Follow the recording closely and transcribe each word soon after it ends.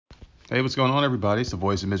Hey, what's going on, everybody? It's the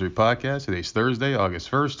Voice of Misery podcast. Today's Thursday,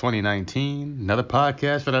 August 1st, 2019. Another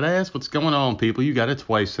podcast for that ass. What's going on, people? You got it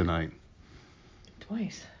twice tonight.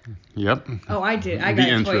 Twice? Yep. Oh, I did. I The got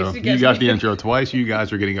it intro. twice. You got the intro twice. You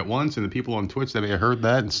guys are getting it once, and the people on Twitch that may have heard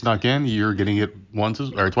that and snuck in, you're getting it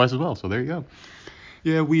twice as well. So there you go.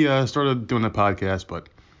 Yeah, we started doing the podcast, but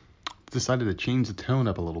decided to change the tone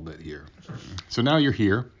up a little bit here. So now you're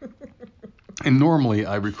here, and normally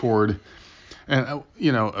I record. And,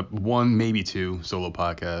 one, maybe two solo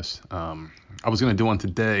podcasts. I was going to do one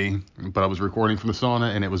today, but I was recording from the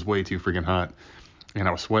sauna, and it was way too freaking hot. And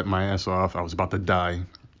I was sweating my ass off. I was about to die.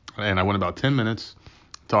 And I went about 10 minutes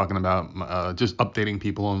talking about just updating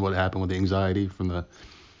people on what happened with the anxiety from the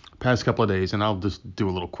past couple of days. And I'll just do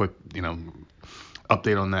a little quick,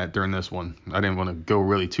 update on that during this one. I didn't want to go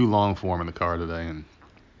really too long for him in the car today. And,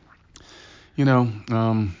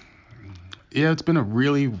 yeah, it's been a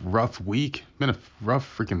really rough week. Been a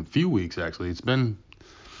rough freaking few weeks, actually. It's been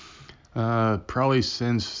probably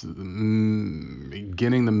since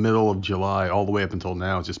beginning the middle of July all the way up until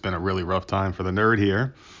now. It's just been a really rough time for the nerd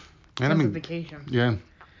here. And Sounds like vacation. Yeah,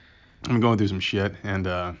 I'm going through some shit. And,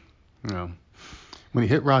 when you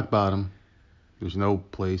hit rock bottom, there's no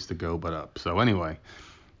place to go but up. So anyway,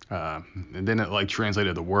 and then it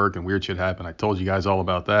translated to work and weird shit happened. I told you guys all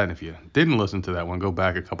about that. And if you didn't listen to that one, go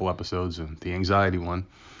back a couple episodes of the anxiety one.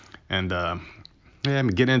 And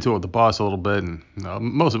get into it with the boss a little bit. And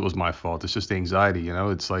most of it was my fault. It's just the anxiety,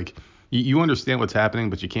 It's like you understand what's happening,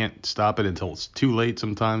 but you can't stop it until it's too late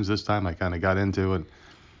sometimes. This time I kind of got into it,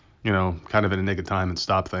 kind of in the nick of time and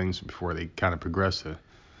stop things before they kind of progress to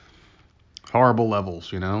horrible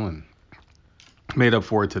levels, and made up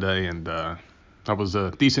for it today. And I was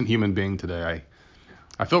a decent human being today.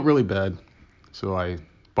 I felt really bad, so I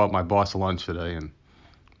bought my boss lunch today,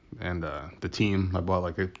 and the team. I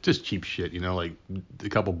bought just cheap shit, like a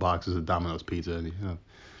couple boxes of Domino's pizza,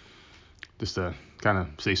 just to kind of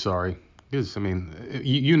say sorry. Because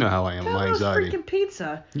you know how I am with my anxiety. Freaking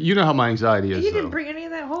pizza. You know how my anxiety is. You didn't bring any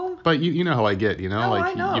of that home. But you know how I get,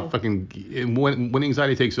 I know. You fucking when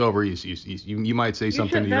anxiety takes over, you might say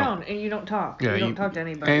something. You shut down and you don't talk. Yeah, you don't talk to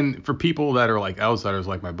anybody. And for people that are outsiders,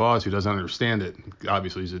 like my boss, who doesn't understand it,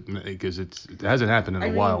 obviously, because it hasn't happened in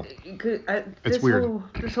a while. It's weird.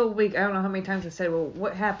 This whole week, I don't know how many times I said, "Well,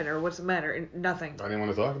 what happened?" or "What's the matter?" And nothing. I didn't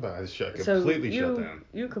want to talk about it. I just completely shut down.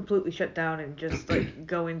 You completely shut down and just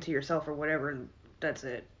go into yourself or whatever, and that's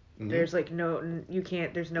it. Mm-hmm. There's you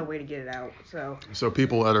can't. There's no way to get it out. So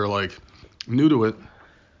people that are new to it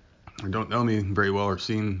or don't know me very well or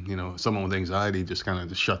seen someone with anxiety just kind of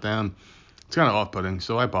just shut down. It's kind of off-putting.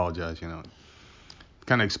 So I apologize.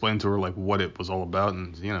 Kind of explained to her what it was all about,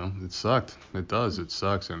 and it sucked. It does. It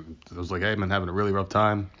sucks. And I was like, hey, I've been having a really rough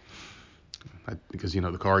time because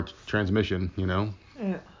the car transmission.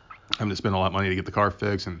 Yeah. Having to spend a lot of money to get the car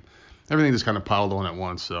fixed, and everything just kind of piled on at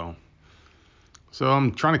once. So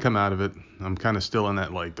I'm trying to come out of it. I'm kind of still in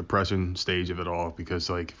that depression stage of it all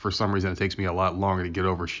because for some reason it takes me a lot longer to get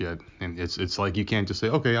over shit. And it's you can't just say,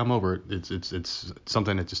 okay, I'm over it. It's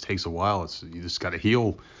something that just takes a while. You just got to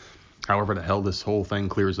heal. However the hell this whole thing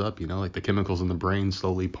clears up, the chemicals in the brain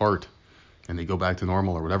slowly part and they go back to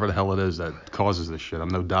normal or whatever the hell it is that causes this shit. I'm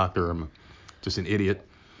no doctor. I'm just an idiot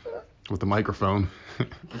with a microphone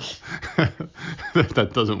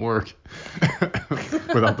that doesn't work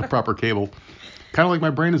without the proper cable. Kind of like my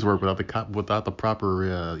brain is work without the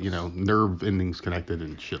proper, nerve endings connected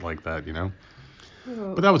and shit like that,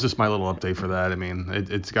 But that was just my little update for that.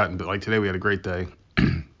 It's gotten today we had a great day.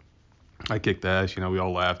 I kicked ass, we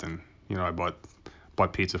all laughed, and I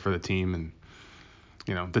bought pizza for the team,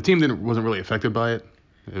 and the team wasn't really affected by it.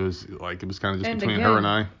 It was kind of just between her and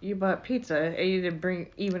I. You bought pizza and you didn't bring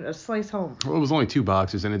even a slice home. Well, it was only 2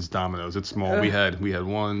 boxes, and it's Domino's. It's small. We had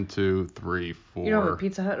 1, 2, 3, 4. You don't have a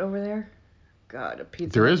Pizza Hut over there? God, a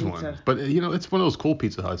pizza. There is one, but it's one of those cool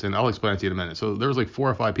Pizza Huts, and I'll explain it to you in a minute. So there was 4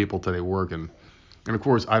 or 5 people today working, and of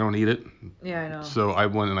course I don't eat it. Yeah, I know. So I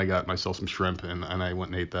went and I got myself some shrimp, and I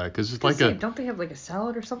went and ate that because it's don't they have a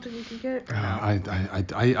salad or something you can get? No?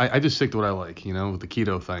 I just stick to what I like, with the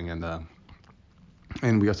keto thing,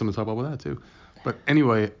 and we got something to talk about with that too. But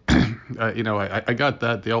anyway, I got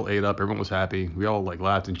that. They all ate up. Everyone was happy. We all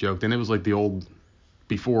laughed and joked, and it was the old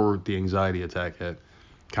before the anxiety attack hit.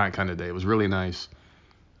 Kind of day. It was really nice.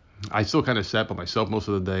 I still kind of sat by myself most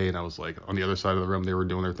of the day, and I was on the other side of the room. They were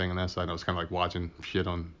doing their thing on that side. And I was kind of watching shit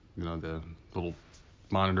on the little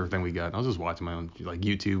monitor thing we got. And I was just watching my own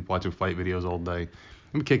YouTube, watching fight videos all day. And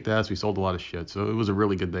we kicked ass. We sold a lot of shit. So it was a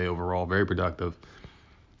really good day overall. Very productive.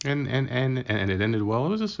 And it ended well. It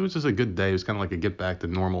was just a good day. It was kind of a get back to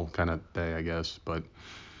normal kind of day, I guess. But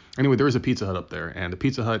Anyway, there is a Pizza Hut up there, and the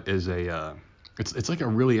Pizza Hut is it's like a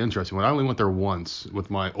really interesting one. I only went there once with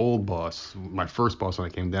my old boss, my first boss when I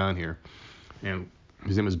came down here, and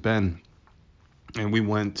his name was Ben, and we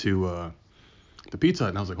went to the Pizza Hut,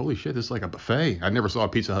 and I was like, holy shit, this is like a buffet. I never saw a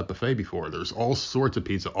Pizza Hut buffet before. There's all sorts of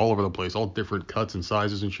pizza all over the place, all different cuts and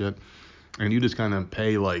sizes and shit, and you just kind of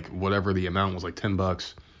pay like whatever the amount was, like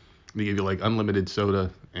 $10. They give you like unlimited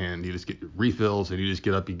soda, and you just get your refills, and you just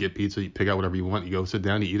get up, you get pizza, you pick out whatever you want, you go sit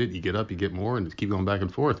down, you eat it, you get up, you get more, and just keep going back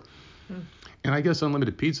and forth. And I guess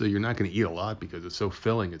unlimited pizza, you're not going to eat a lot because it's so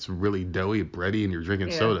filling. It's really doughy, bready, and you're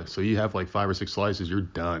drinking soda. So you have like 5 or 6 slices, you're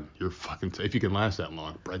done. You're fucking, if you can last that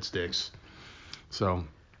long. Breadsticks. So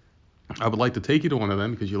I would like to take you to one of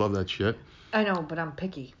them because you love that shit. I know, but I'm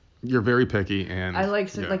picky. You're very picky, and I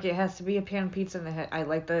like like it has to be a pan pizza, and I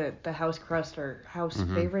like the house crust or house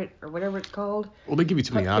favorite or whatever it's called. Well, they give you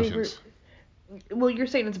too many options. Well, you're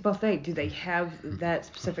saying it's a buffet. Do they have that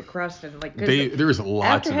specific crust and like? There is lots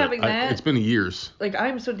after of having it. that, it's been years. Like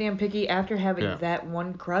I'm so damn picky. After having that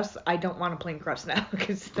one crust, I don't want a plain crust now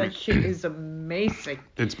because that shit is amazing.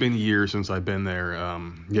 It's been years since I've been there.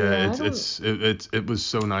 It was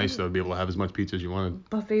so nice though to be able to have as much pizza as you wanted.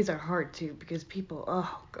 Buffets are hard too because people.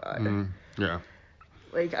 Oh god. Yeah.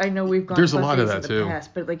 Like I know we've gone There's to a lot of that in the too.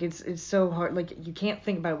 past, but like it's so hard. Like you can't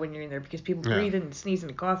think about it when you're in there because people breathing and sneezing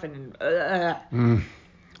and coughing and.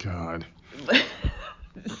 God.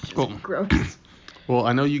 It's just gross. Well,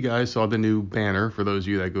 I know you guys saw the new banner. For those of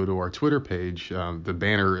you that go to our Twitter page, the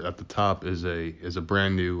banner at the top is a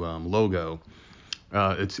brand new logo.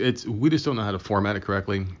 It's we just don't know how to format it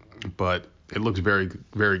correctly, but it looks very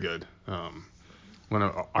very good. When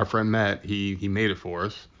our friend Matt he made it for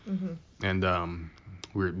us, and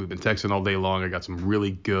we've been texting all day long. I got some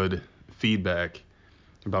really good feedback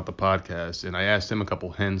about the podcast, and I asked him a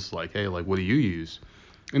couple hints like, hey, like what do you use?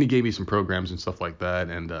 And he gave me some programs and stuff like that,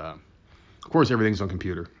 and of course everything's on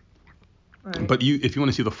computer. Right. But if you want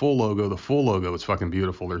to see the full logo is fucking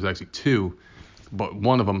beautiful. There's actually 2, but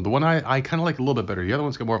one of them, the one I kind of like a little bit better. The other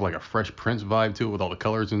one's got more of like a Fresh Prince vibe to it with all the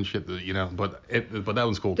colors and shit, But that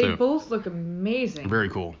one's cool too. They both look amazing. Very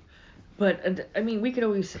cool. But I mean, we could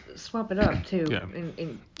always swap it up too. Yeah. We're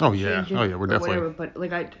definitely. Whatever. But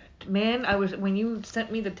like I was when you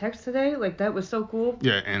sent me the text today, like that was so cool.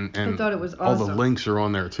 Yeah, and I thought it was awesome. All the links are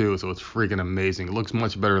on there too, so it's freaking amazing. It looks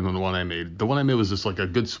much better than the one I made. The one I made was just like a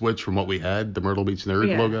good switch from what we had, the Myrtle Beach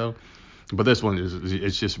Nerd logo. But this one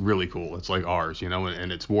it's just really cool. It's like ours,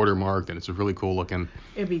 and it's watermarked and it's really cool looking.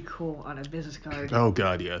 It'd be cool on a business card. Oh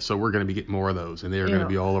god, yeah. So we're gonna be getting more of those, and they are gonna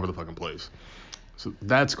be all over the fucking place. So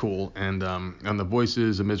that's cool. And on the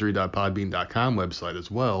voicesofmisery.podbean.com website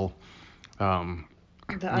as well,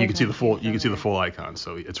 you can see the full icon.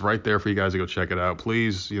 So it's right there for you guys to go check it out.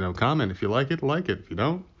 Please, comment if you like it, If you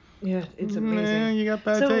don't, yeah, it's amazing. You got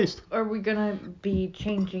bad taste. Are we gonna be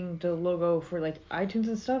changing the logo for like iTunes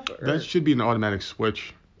and stuff? Or? That should be an automatic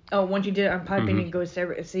switch. Oh, once you did it on Podbean, it goes to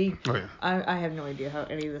every. See? Oh yeah. I have no idea how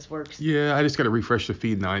any of this works. Yeah, I just got to refresh the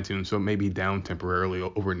feed in iTunes, so it may be down temporarily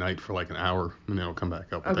overnight for like an hour, and then it'll come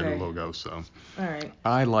back up with the new logo. So. All right.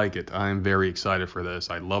 I like it. I'm very excited for this.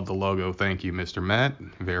 I love the logo. Thank you, Mr. Matt.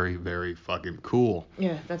 Very, very fucking cool.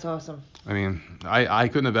 Yeah, that's awesome. I mean, I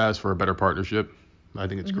couldn't have asked for a better partnership. I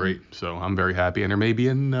think it's great. So I'm very happy, and there may be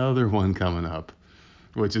another one coming up,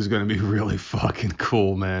 which is going to be really fucking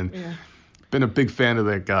cool, man. Yeah. Been a big fan of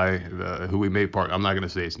that guy who we made part. I'm not going to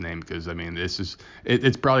say his name because I mean it's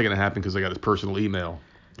probably going to happen because I got his personal email,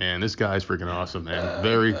 and this guy's freaking awesome, man.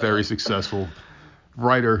 Very very successful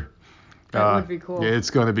writer. That would be cool. Yeah, it's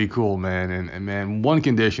going to be cool, man. And man, one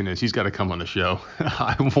condition is he's got to come on the show.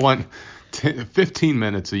 I want 15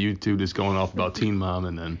 minutes of you two just going off about Teen Mom,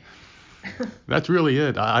 and then that's really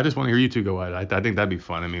it. I just want to hear you two go at it. I think that'd be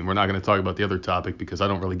fun. I mean, we're not going to talk about the other topic because I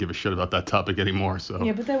don't really give a shit about that topic anymore. So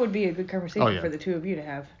yeah, but that would be a good conversation for the two of you to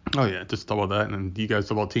have. Oh yeah, just talk about that, and then you guys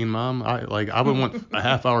talk about Teen Mom. I would want a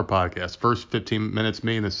half-hour podcast. First 15 minutes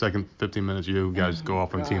me, and the second 15 minutes you guys go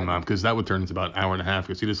off on Teen Mom, because that would turn into about an hour and a half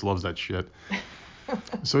because he just loves that shit.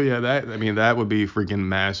 So yeah, that would be freaking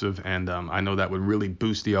massive, and I know that would really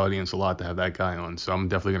boost the audience a lot to have that guy on. So I'm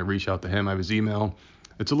definitely gonna reach out to him. I have his email.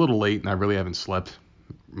 It's a little late, and I really haven't slept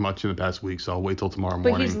much in the past week, so I'll wait till tomorrow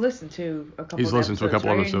morning. But he's listened to a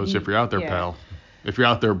couple episodes. If you're out there, pal. If you're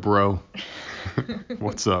out there, bro.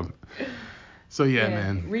 What's up? So yeah,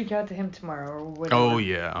 man. Reach out to him tomorrow or whatever. Oh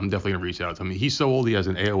yeah, I'm definitely gonna reach out to him. He's so old he has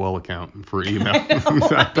an AOL account for email.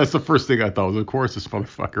 That's the first thing I thought was, of course, this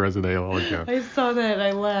motherfucker has an AOL account. I saw that and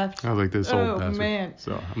I laughed. I was like, this old bastard. Man.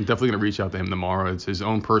 So I'm definitely gonna reach out to him tomorrow. It's his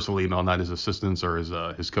own personal email, not his assistant's or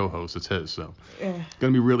his co-host. It's his. So it's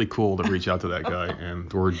gonna be really cool to reach out to that guy.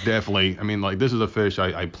 And we're definitely, I mean, like, this is a fish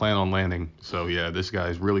I plan on landing. So yeah, this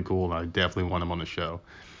guy's really cool, and I definitely want him on the show.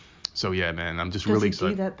 So yeah, man, I'm just really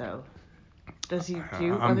excited. Does he do that though? Does he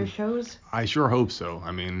do other shows? I sure hope so.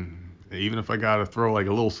 I mean, even if I gotta throw like a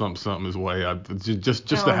little something his way, just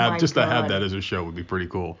to have that as a show would be pretty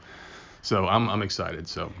cool. So I'm excited.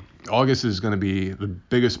 So August is gonna be the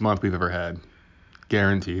biggest month we've ever had,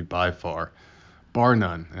 guaranteed by far, bar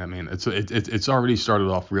none. I mean, it's already started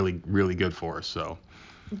off really really good for us. So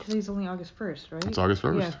today's only August 1st, right? It's August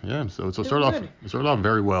 1st. Yeah. So it started off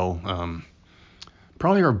very well.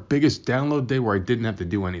 Probably our biggest download day where I didn't have to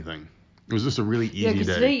do anything. It was just a really easy day. Yeah,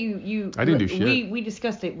 because today you I didn't do shit. We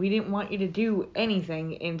discussed it. We didn't want you to do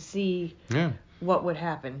anything and see what would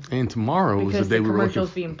happen. And tomorrow is the day we were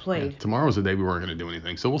commercials being played. Yeah, tomorrow's the day we weren't going to do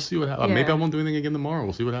anything. So we'll see what happens. Maybe I won't do anything again tomorrow.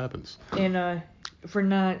 We'll see what happens. And for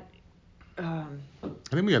not. I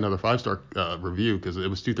think we got another 5-star review because it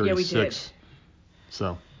was 236. Yeah, we did.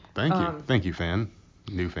 So thank you,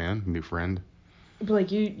 new friend. But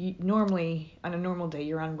like you normally on a normal day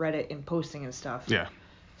you're on Reddit and posting and stuff. Yeah.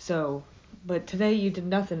 So, but today you did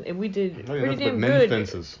nothing, and we did pretty damn good.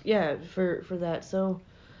 Fences. Yeah, for that. So,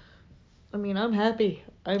 I mean, I'm happy.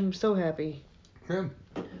 I'm so happy. Yeah,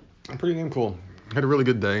 I'm pretty damn cool. Had a really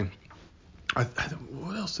good day.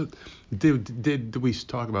 What else did we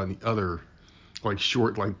talk about in the other, like,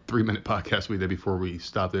 short, like, 3-minute podcast we did before we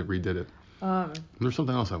stopped it, redid it? There's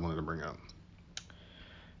something else I wanted to bring up.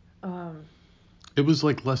 It was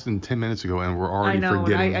like less than 10 minutes ago, and we're already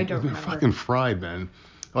forgetting. I don't remember. Fucking fried, man.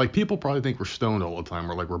 Like, people probably think we're stoned all the time.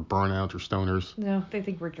 We're burnouts or stoners. No, they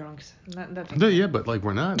think we're drunks. Yeah, but like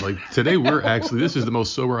we're not. Like today, this is the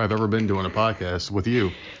most sober I've ever been doing a podcast with you.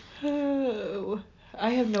 Oh,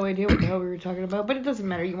 I have no idea what the hell we were talking about, but it doesn't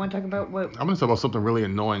matter. You want to talk about what? I'm gonna talk about something really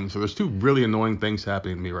annoying. So there's 2 really annoying things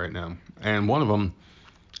happening to me right now, and one of them,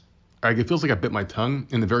 like, it feels like I bit my tongue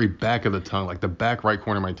in the very back of the tongue, like the back right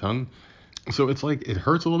corner of my tongue. So it's like it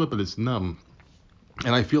hurts a little bit, but it's numb,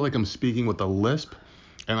 and I feel like I'm speaking with a lisp.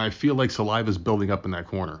 And I feel like saliva is building up in that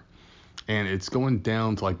corner. And it's going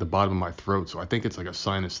down to like the bottom of my throat. So I think it's like a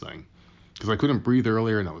sinus thing. Because I couldn't breathe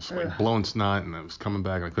earlier and I was like blowing snot and I was coming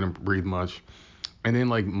back and I couldn't breathe much. And then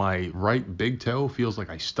like my right big toe feels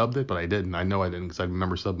like I stubbed it, but I didn't. I know I didn't because I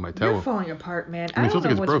remember stubbing my toe. You're falling apart, man. I don't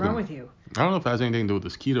know what's wrong with you. I don't know if it has anything to do with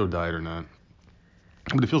this keto diet or not.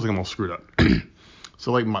 But it feels like I'm all screwed up.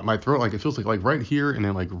 So like my throat, like it feels like right here and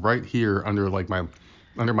then like right here under like my...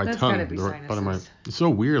 Under my tongue. Gotta be sinuses. It's so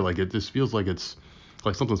weird. Like, it just feels like it's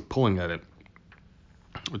like something's pulling at it.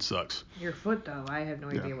 It sucks. Your foot, though, I have no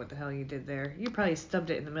idea what the hell you did there. You probably stubbed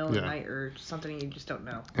it in the middle of the night or something you just don't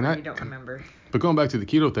know. And you don't remember. But going back to the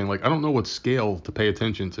keto thing, like, I don't know what scale to pay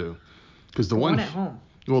attention to. Because the one at home.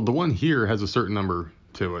 Well, the one here has a certain number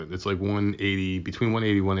to it. It's like 180, between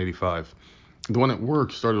 180 and 185. The one at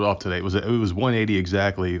work started off today. It was 180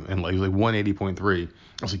 exactly, and like, it was like 180.3. I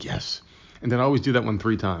was like, yes. And then I always do that one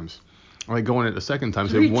 3 times. I like going at the second time.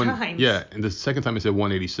 3 times? Yeah, and the second time I said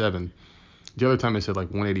 187. The other time I said like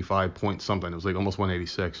 185 point something. It was like almost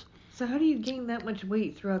 186. So how do you gain that much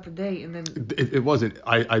weight throughout the day and then? It wasn't.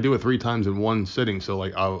 I do it 3 times in one sitting. So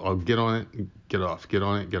like I'll get on it, get off, get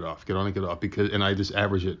on it, get off, get on it, get off, and I just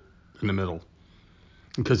average it in the middle.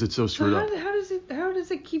 Because it's so screwed up. How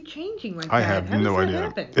does it keep changing like that? I have no idea.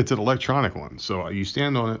 Happen? It's an electronic one, so you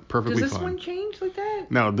stand on it perfectly fine. Does this one change like that?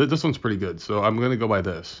 No, this one's pretty good. So I'm gonna go by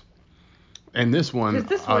this. And this one, because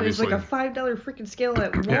this one is like a $5 freaking scale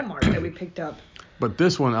at Walmart that we picked up. But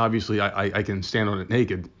this one, obviously, I can stand on it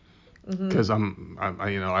naked. Because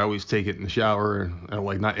I always take it in the shower,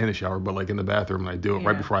 like not in the shower, but like in the bathroom, and I do it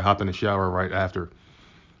right before I hop in the shower, right after.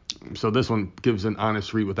 So this one gives an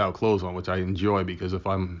honest read without clothes on, which I enjoy because if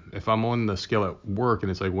I'm on the scale at work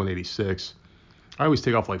and it's like 186, I always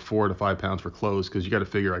take off like 4 to 5 pounds for clothes because you got to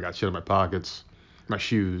figure I got shit in my pockets, my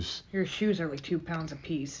shoes. Your shoes are like 2 pounds a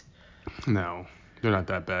piece. No, they're not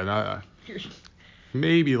that bad.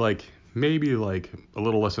 Maybe like a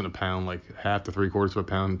little less than a pound, like half to 3/4 of a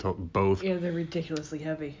pound, both. Yeah, they're ridiculously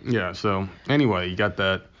heavy. Yeah. So anyway, you got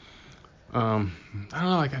that. I don't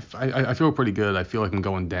know, like I feel pretty good. I feel like I'm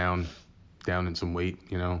going down in some weight,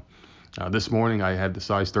 you know. This morning I had the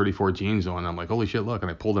size 34 jeans on. I'm like, holy shit, look, and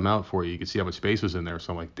I pulled them out for you. You could see how much space was in there.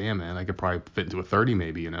 So I'm like, damn, man, I could probably fit into a 30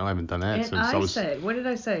 maybe, you know. I haven't done that since I was. What did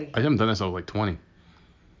I say? I haven't done this since I was like 20.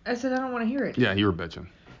 I said I don't want to hear it. Yeah, you were bitching.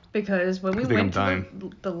 Because when we I think I'm went to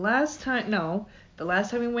dying. the last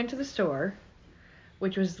time we went to the store,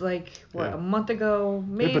 which was like Yeah. a month ago,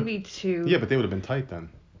 maybe two. Yeah, but they would have been tight then.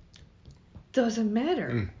 Doesn't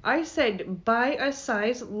matter. I said buy a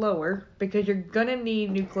size lower because you're gonna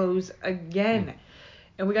need new clothes again,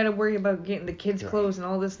 and we gotta worry about getting the kids' clothes and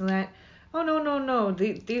all this and that. Oh no,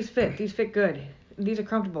 these fit good. These are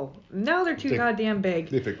comfortable. Now they're too goddamn big.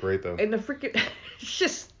 They fit great though. And the freaking, it's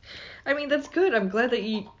just, I mean that's good. I'm glad that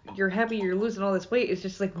you're happy you're losing all this weight. It's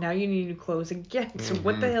just like now you need new clothes again. So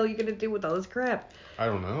what the hell are you gonna do with all this crap? I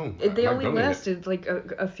don't know. They only lasted like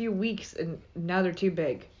a few weeks, and now they're too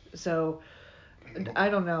big. So I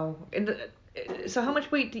don't know. So how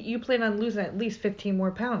much weight do you plan on losing? At least 15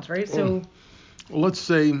 more pounds, right? So let's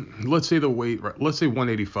say the weight. Let's say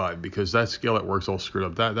 185 because that scale at work's all screwed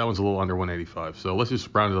up. That one's a little under 185. So let's just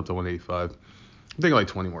round it up to 185. I think like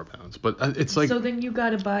 20 more pounds, but it's like. So then you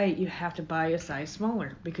have to buy a size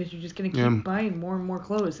smaller because you're just gonna keep buying more and more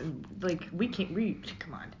clothes, and like we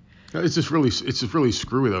come on. It's just really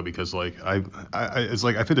screwy though because like it's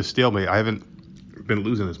like I've hit a stalemate. I haven't been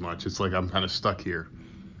losing as much. It's like I'm kind of stuck here.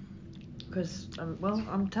 Because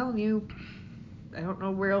I'm telling you, I don't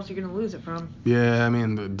know where else you're gonna lose it from. Yeah, I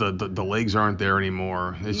mean the legs aren't there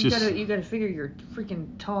anymore. It's you gotta figure you're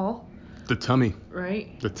freaking tall. The tummy.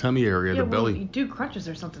 Right. The tummy area, the belly. You do crunches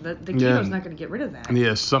or something. The keto's not gonna get rid of that.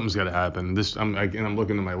 Yeah, something's got to happen. I'm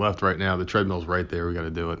looking to my left right now. The treadmill's right there. We got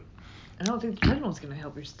to do it. I don't think the treadmill's gonna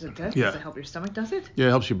help your stomach. Does it help your stomach? Does it? Yeah, it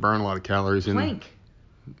helps you burn a lot of calories. Plank.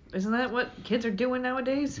 Isn't that what kids are doing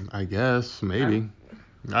nowadays? I guess maybe.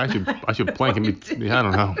 I should plank and I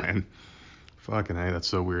don't know, man. Fucking hey, that's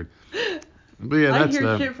so weird. But yeah, I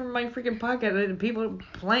hear shit from my freaking pocket that people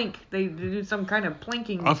plank. They do some kind of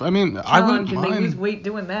planking. I mean, I wouldn't mind. And they lose weight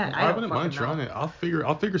doing that. I wouldn't mind trying it. I'll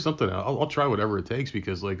figure something out. I'll try whatever it takes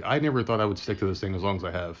because like I never thought I would stick to this thing as long as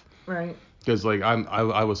I have. Right. Because like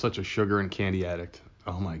I was such a sugar and candy addict.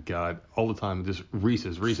 Oh my god, all the time, just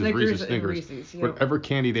Reese's, Snickers. Reese's, yep. Whatever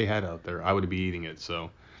candy they had out there, I would be eating it. So,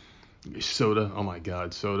 soda, oh my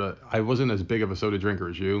god, soda. I wasn't as big of a soda drinker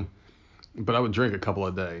as you, but I would drink a couple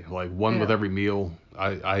a day, like one with every meal.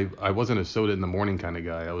 I wasn't a soda in the morning kind of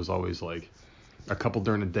guy. I was always like a couple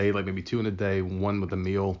during the day, like maybe 2 in a day, one with a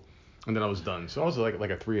meal, and then I was done. So I was like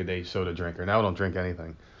a 3 a day soda drinker. Now I don't drink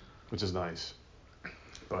anything, which is nice,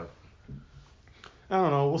 but. I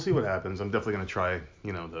don't know. We'll see what happens. I'm definitely gonna try,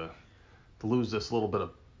 to lose this little bit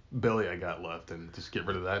of belly I got left and just get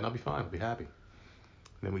rid of that, and I'll be fine. I'll be happy.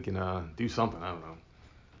 And then we can do something. I don't know.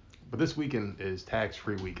 But this weekend is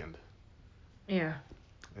tax-free weekend. Yeah.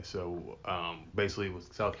 So basically,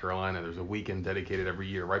 with South Carolina, there's a weekend dedicated every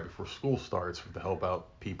year right before school starts to help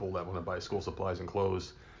out people that want to buy school supplies and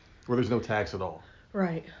clothes, where there's no tax at all.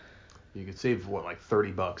 Right. You could save like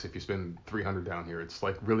 $30 if you spend $300 down here. It's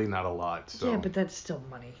like really not a lot. So. Yeah, but that's still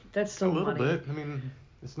money. That's still money. A little bit. I mean,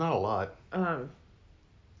 it's not a lot.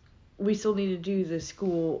 We still need to do the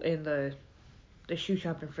school and the shoe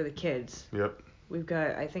shopping for the kids. Yep. We've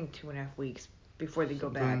got I think 2.5 weeks before they go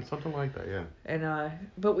back. Something like that, yeah. And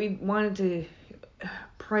but we wanted to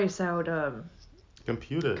price out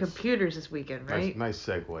computers this weekend, right? Nice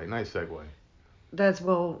segue. That's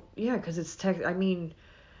because it's tax. I mean.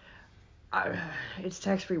 It's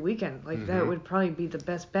tax-free weekend. Like that would probably be the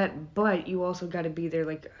best bet, but you also got to be there.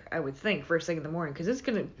 Like I would think first thing in the morning, because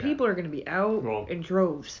people are gonna be out in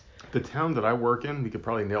droves. The town that I work in, we could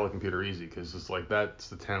probably nail a computer easy, because it's like that's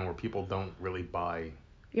the town where people don't really buy.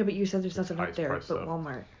 Yeah, but you said there's nothing up there but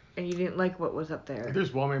Walmart, and you didn't like what was up there.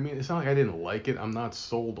 There's Walmart. I mean, it's not like I didn't like it. I'm not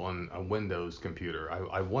sold on a Windows computer.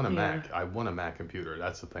 I want a Mac. I want a Mac computer.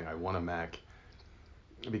 That's the thing. I want a Mac.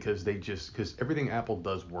 Because everything Apple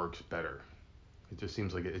does works better. It just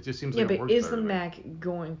seems like it works better. Yeah, but is the Mac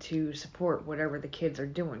going to support whatever the kids are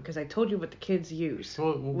doing? Because I told you what the kids use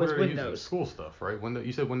was Windows. School stuff, right?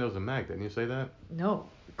 You said Windows and Mac, didn't you say that? No,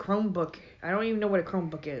 Chromebook. I don't even know what a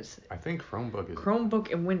Chromebook is. I think Chromebook is.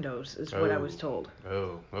 Chromebook and Windows is what I was told.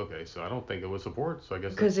 Oh, okay. So I don't think it would support. So I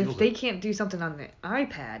guess. Because if they can't do something on the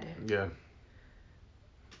iPad. Yeah.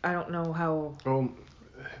 I don't know how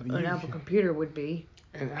an Apple computer would be.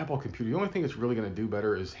 An Apple computer, the only thing it's really going to do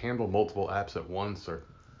better is handle multiple apps at once or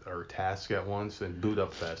tasks at once and boot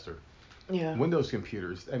up faster. Yeah. Windows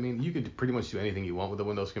computers, I mean, you could pretty much do anything you want with a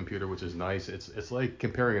Windows computer, which is nice. It's like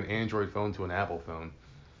comparing an Android phone to an Apple phone.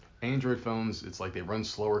 Android phones, it's like they run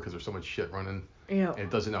slower because there's so much shit running. Yeah. And it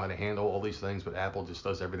doesn't know how to handle all these things, but Apple just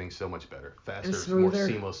does everything so much better. Faster, smoother. More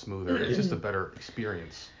seamless, smoother. It's just a better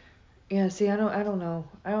experience. Yeah, see, I don't know.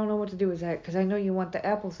 I don't know what to do with that because I know you want the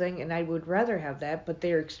Apple thing, and I would rather have that, but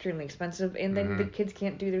they're extremely expensive, and then the kids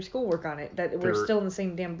can't do their schoolwork on it. That we're still in the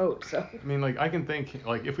same damn boat. So. I mean, like I can think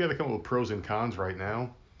like if we had to come up with pros and cons right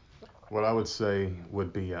now, what I would say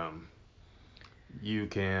would be you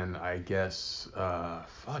can I guess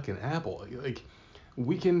fucking Apple like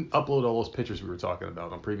we can upload all those pictures we were talking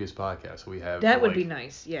about on previous podcasts. We have that would be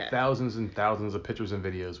nice, yeah. Thousands and thousands of pictures and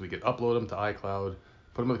videos. We could upload them to iCloud,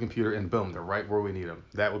 put them on the computer, and boom, they're right where we need them.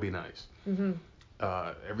 That would be nice. Mhm.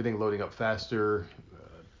 Everything loading up faster,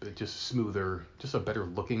 just smoother, just a better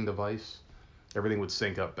looking device. Everything would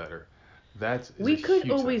sync up better. That is We a could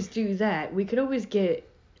huge always thing. do that. We could always get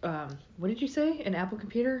what did you say? An Apple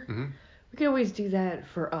computer? Mm-hmm. We could always do that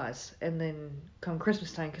for us, and then come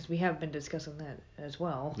Christmas time, because we have been discussing that as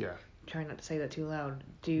well. Yeah. Try not to say that too loud.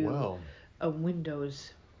 Do a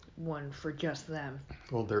Windows one for just them.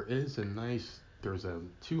 Well, there's a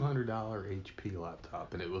 $200 HP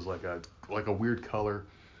laptop, and it was like a weird color.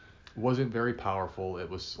 Wasn't very powerful. It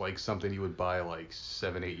was like something you would buy like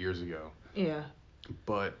 7-8 years ago. Yeah.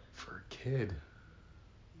 But for a kid,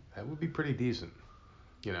 that would be pretty decent,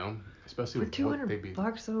 you know, especially For with what they'd be.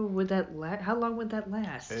 $200 though, would that how long would that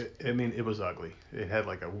last? I mean, it was ugly. It had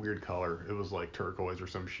like a weird color. It was like turquoise or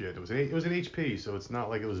some shit. It was an HP, so it's not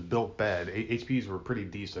like it was built bad. HPs were pretty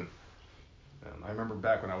decent. I remember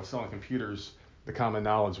back when I was selling computers, the common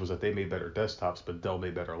knowledge was that they made better desktops, but Dell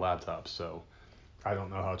made better laptops. So I don't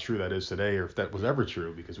know how true that is today, or if that was ever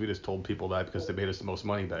true, because we just told people that because they made us the most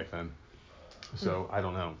money back then. So I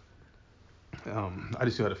don't know. I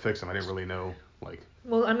just knew how to fix them. I didn't really know like.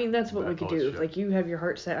 Well, I mean, that's what we could all that do. shit. Like, you have your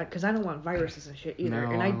heart set, because I don't want viruses and shit either.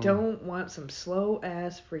 No, and I don't want some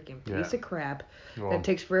slow-ass freaking piece of crap that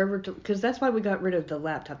takes forever to... Because that's why we got rid of the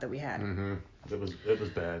laptop that we had. Mm-hmm. It was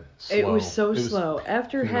bad. Slow. It was so slow.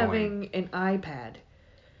 After annoying. having an iPad,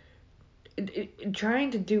 trying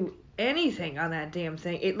to do anything on that damn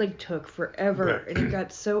thing, it, like, took forever. And it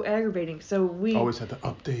got so aggravating. So we... Always had to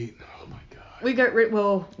update. Oh, my God.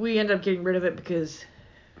 We ended up getting rid of it because...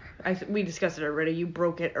 we discussed it already. You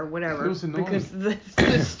broke it or whatever. It was annoying. Because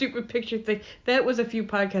the stupid picture thing. That was a few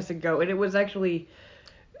podcasts ago, and it was actually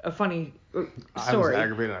a funny story. I was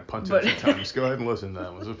aggravated. I punched it a few times. Go ahead and listen to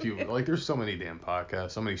that. It was a few. Like, there's so many damn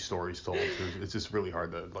podcasts, so many stories told. It's just really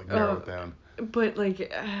hard to like narrow it down. But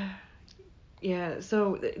like, yeah.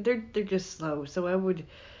 So they're just slow. So I would.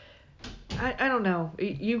 I don't know.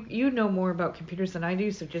 You know more about computers than I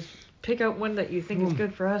do, so just pick out one that you think is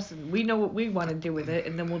good for us, and we know what we want to do with it,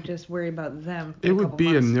 and then we'll just worry about them. It would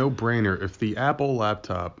be a no-brainer if the Apple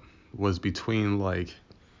laptop was between like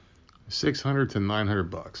 $600 to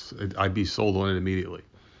 $900. I'd be sold on it immediately,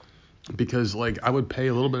 because like I would pay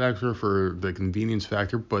a little bit extra for the convenience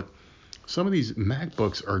factor, but some of these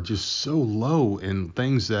MacBooks are just so low in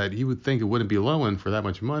things that you would think it wouldn't be low in for that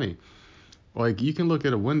much money. Like, you can look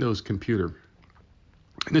at a Windows computer,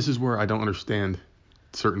 and this is where I don't understand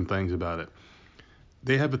certain things about it.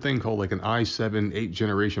 They have a thing called like an i7 8th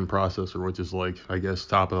generation processor, which is like, I guess,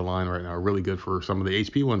 top of the line right now. Really good for some of the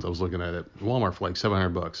HP ones I was looking at Walmart for like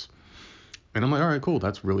 $700. And I'm like, all right, cool,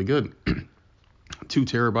 that's really good. 2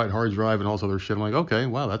 terabyte hard drive and all this other shit. I'm like, okay,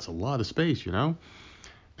 wow, that's a lot of space, you know?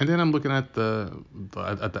 And then I'm looking at the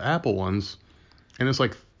Apple ones, and it's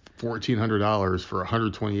like $1,400 for a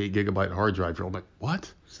 128 gigabyte hard drive. I'm like,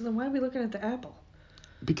 what? So then why are we looking at the Apple?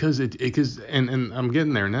 Because and I'm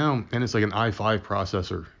getting there now, and it's like an i5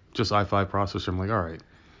 processor, just i5 processor. I'm like, all right,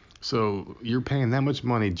 so you're paying that much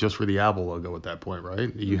money just for the Apple logo at that point,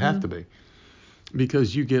 right? You have to be,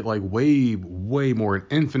 because you get like way more, an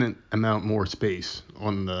infinite amount more space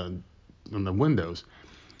on the Windows.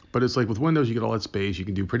 But it's like with Windows, you get all that space. You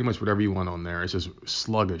can do pretty much whatever you want on there. It's just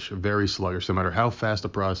sluggish, very sluggish. No matter how fast the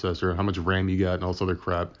processor, how much RAM you got, and all this other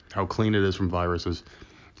crap, how clean it is from viruses,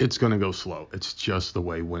 it's going to go slow. It's just the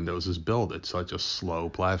way Windows is built. It's such a slow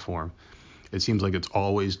platform. It seems like it's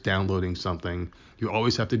always downloading something. You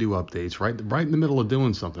always have to do updates right in the middle of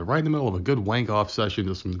doing something, right in the middle of a good wank off session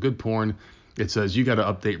to some good porn. It says you got to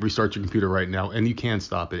update, restart your computer right now, and you can't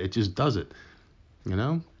stop it. It just does it. You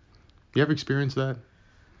know? You ever experienced that?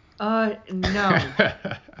 No,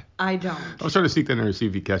 I don't. I was trying to sneak that in there to see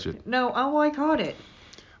if you catch it. No, I caught it.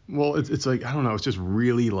 Well, it's like, I don't know, it's just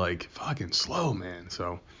really like fucking slow, man.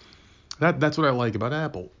 So that's what I like about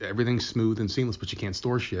Apple. Everything's smooth and seamless, but you can't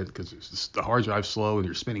store shit because the hard drive's slow, and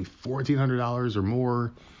you're spending $1,400 or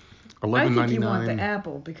more, $1,199. I think you want the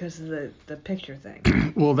Apple because of the picture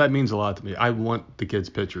thing. Well, that means a lot to me. I want the kids'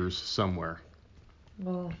 pictures somewhere.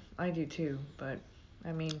 Well, I do too, but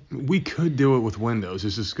I mean, we could do it with Windows.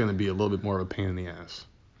 It's just going to be a little bit more of a pain in the ass.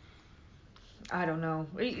 I don't know.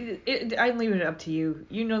 I'm leaving it up to you.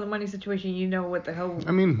 You know the money situation. You know what the hell.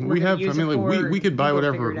 I mean, we're we gonna have. use I mean, it like for, we could buy you go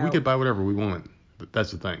whatever figure it we out. could buy whatever we want.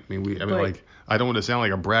 That's the thing. I mean, But- like I don't want to sound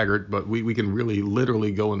like a braggart, but we can really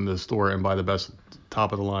literally go in the store and buy the best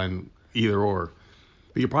top of the line either or.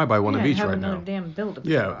 We could probably buy one of each have right another now. damn bill to pay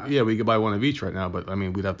Yeah, off. yeah, we could buy one of each right now, but I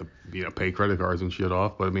mean, we'd have to pay credit cards and shit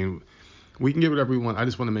off. But I mean, we can get whatever we want. I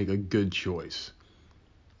just want to make a good choice.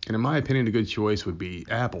 And in my opinion, a good choice would be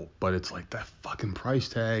Apple, but it's like that fucking price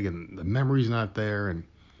tag and the memory's not there. And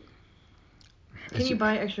Can you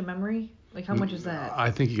buy extra memory? Like, how much is that?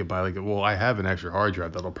 I think you could buy I have an extra hard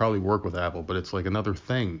drive that'll probably work with Apple, but it's like another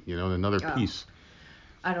thing, another piece.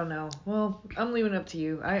 I don't know. Well, I'm leaving it up to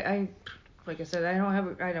you. I like I said,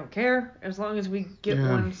 I don't care as long as we get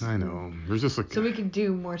one. I know. There's just so we can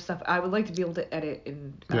do more stuff. I would like to be able to edit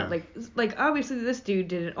and Yeah. like obviously this dude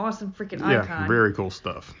did an awesome freaking yeah, icon. very cool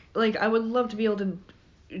stuff. Like I would love to be able to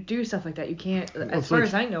do stuff like that. You can't, as far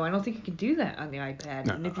as I know, I don't think you can do that on the iPad.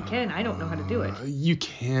 And if you can, I don't know how to do it. You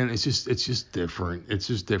can. It's just different. It's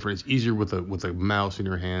just different. It's easier with a mouse in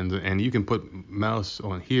your hand, and you can put mouse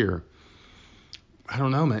on here. I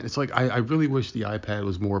don't know, man. It's like I really wish the iPad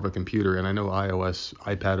was more of a computer, and I know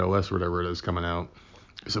iPad OS, whatever it is coming out,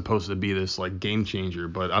 is supposed to be this like game changer,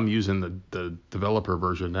 but I'm using the developer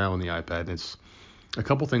version now on the iPad, and it's a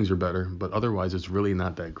couple things are better, but otherwise it's really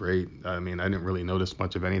not that great. I mean, I didn't really notice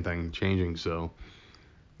much of anything changing, so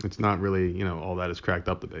it's not really, all that is cracked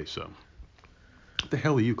up to be. So, what the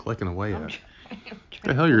hell are you clicking away at?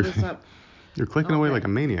 The hell you're clicking away like a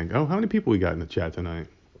maniac. Oh, how many people we got in the chat tonight?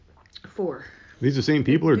 4. These the same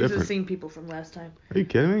people or These different? are the same people from last time. Are you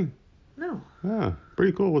kidding me? No. Ah,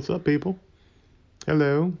 pretty cool. What's up, people?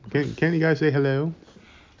 Hello. Can you guys say hello?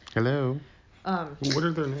 Hello. What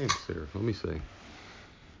are their names here? Let me see.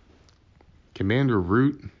 Commander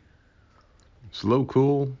Root, Slow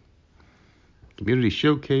Cool, Community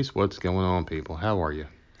Showcase. What's going on, people? How are you?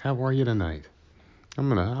 How are you tonight? I'm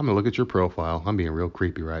gonna look at your profile. I'm being real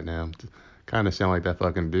creepy right now. Kind of sound like that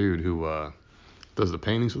fucking dude who does the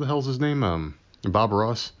paintings. What the hell's his name? Bob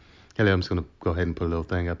Ross. Hello. I'm just gonna go ahead and put a little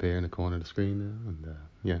thing up here in the corner of the screen now,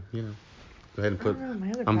 and go ahead and put. I don't know,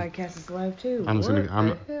 my other podcast is live too. I'm just gonna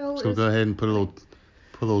go ahead and put a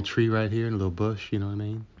little tree right here and a little bush. You know what I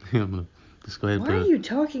mean? I'm gonna. Just go ahead and Why are you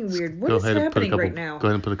talking weird? What is happening right now? Go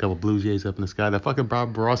ahead and put a couple blue jays up in the sky. That fucking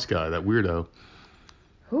Bob Ross guy, that weirdo.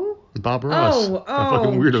 Who? Bob Ross. That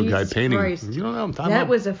fucking weirdo Jesus guy painting. Christ. You don't know what I'm talking that about?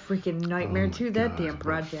 was a freaking nightmare too, that God, damn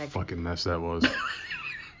project. What a fucking mess that was.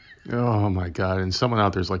 Oh my God. And someone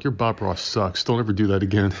out there's like, your Bob Ross sucks. Don't ever do that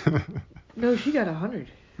again. No, she got 100.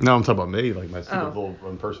 No, I'm talking about me, like my stupid little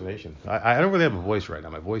impersonation. I don't really have a voice right now.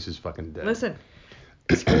 My voice is fucking dead. Listen.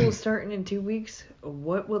 School is starting in 2 weeks.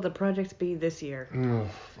 What will the projects be this year? Oh,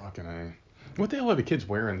 fucking A. What the hell are the kids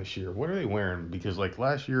wearing this year? What are they wearing? Because like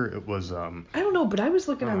last year it was I don't know, but I was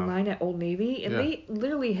looking online at Old Navy and they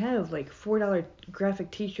literally have like $4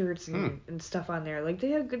 graphic T-shirts and stuff on there. Like they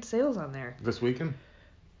have good sales on there. This weekend?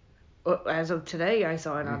 As of today, I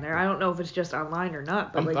saw it on there. I don't know if it's just online or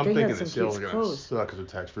not, but I'm they thinking had some the sales kids' are gonna clothes. suck because of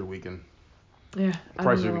tax-free weekend. Yeah, The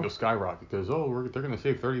prices are gonna go skyrocket because they're gonna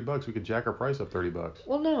save $30. We could jack our price up $30.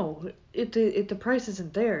 Well, no, if the price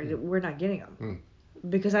isn't there, we're not getting them.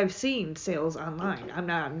 Because I've seen sales online. I'm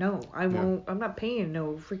not paying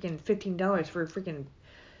no freaking $15 for a freaking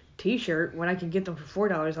T-shirt when I can get them for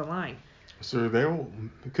 $4 online. So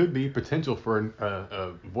it could be potential for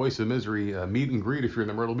a Voice of Misery meet and greet if you're in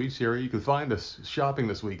the Myrtle Beach area. You can find us shopping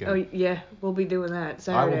this weekend. Oh yeah, we'll be doing that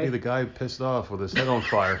Saturday. I will be the guy pissed off with his head on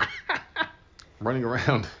fire, running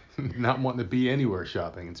around, not wanting to be anywhere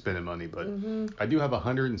shopping and spending money. But I do have a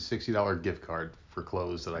 $160 gift card for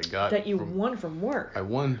clothes that I got. That you won from work. I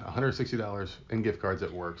won $160 in gift cards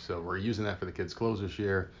at work, so we're using that for the kids' clothes this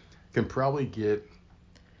year. Can probably get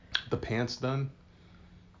the pants done.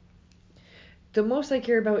 The most I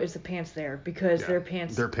care about is the pants there because their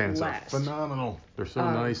pants last. Are phenomenal. They're so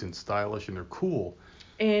nice and stylish and they're cool.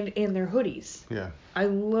 And their hoodies. Yeah. I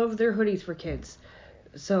love their hoodies for kids.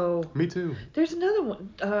 So. Me too. There's another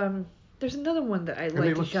one. There's another one that I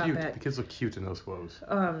like to shop cute. at. The kids look cute in those clothes.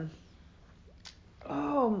 The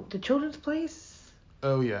Children's Place.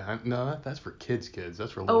 Oh yeah. No, that's for kids.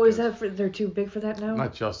 That's for little kids. Oh, is that for? They're too big for that now.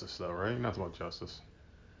 Not Justice though, right? Not about Justice.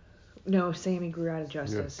 No, Sammy grew out of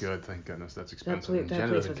Justice. Good, thank goodness. That's expensive. That Jenna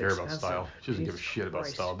place doesn't was care about expensive. style. She doesn't give a shit about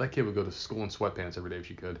style. That kid would go to school in sweatpants every day if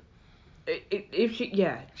she could. If she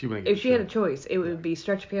if she had a choice, it would be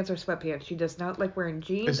stretch pants or sweatpants. She does not like wearing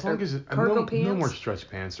jeans as long or as cargo pants. No more stretch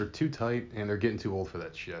pants. They're too tight and they're getting too old for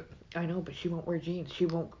that shit. I know, but she won't wear jeans. She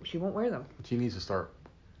won't wear them. She needs to start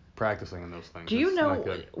practicing in those things. Do you know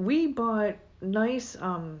we bought nice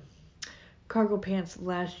cargo pants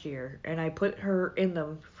last year, and I put her in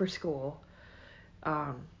them for school.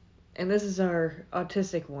 And this is our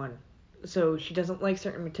autistic one, so she doesn't like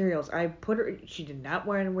certain materials. She did not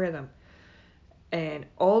want to wear them. And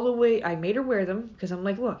all the way, I made her wear them, because I'm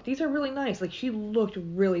like, look, these are really nice. Like, she looked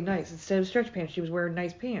really nice. Instead of stretch pants, she was wearing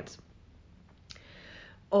nice pants.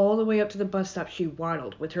 All the way up to the bus stop, she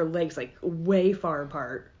waddled with her legs, like, way far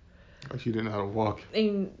apart. Like she didn't know how to walk.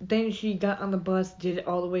 And then she got on the bus, did it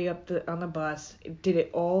all the way up on the bus, did it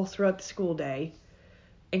all throughout the school day,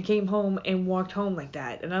 and came home and walked home like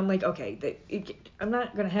that. And I'm like, okay, I'm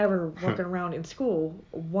not going to have her walking around in school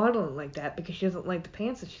waddling like that because she doesn't like the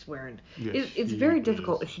pants that she's wearing. Yes, It's very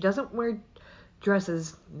difficult. She doesn't wear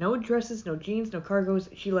dresses, no jeans, no cargos.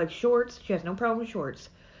 She likes shorts. She has no problem with shorts.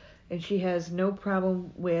 And she has no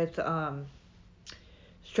problem with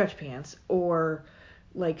stretch pants or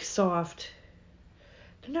like soft.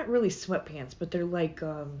 They're not really sweatpants, but they're like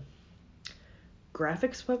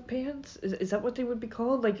graphic sweatpants. Is that what they would be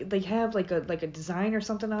called? Like they have like a design or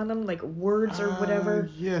something on them, like words or whatever.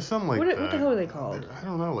 Yeah, something like that. What the hell are they called? I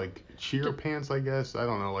don't know, like cheer pants, I guess. I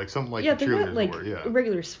don't know, like something like yeah, the they're cheerleaders not like wear. Yeah.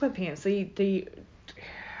 regular sweatpants. They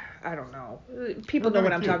I don't know. People know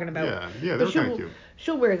what I'm talking about. Yeah, they're kind of cute.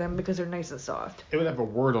 She'll wear them because they're nice and soft. It would have a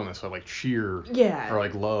word on it, so like cheer. Yeah. Or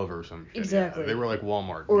like love or something. Exactly. Yeah, they were like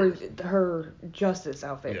Walmart. Or her Justice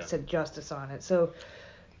outfit said Justice on it. So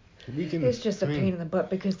it's just a pain in the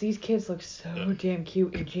butt because these kids look so damn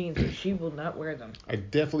cute in jeans and she will not wear them. I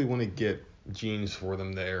definitely want to get jeans for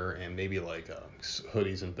them there and maybe like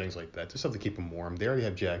hoodies and things like that. Just have to keep them warm. They already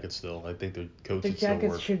have jackets still. I think their coats The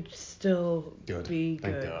jackets should still be good.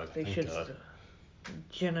 Thank God. They should still.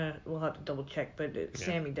 Jenna will have to double check, but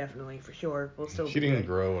Sammy definitely for sure will still be good. She didn't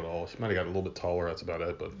grow at all. She might have got a little bit taller. That's about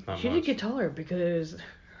it, but not She much. did get taller because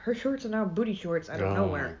her shorts are now booty shorts out of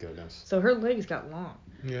nowhere. Oh my goodness. So her legs got long.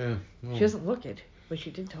 Yeah. Well, she doesn't look it, but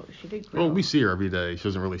she did grow. Well, we see her every day. She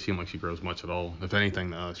doesn't really seem like she grows much at all. If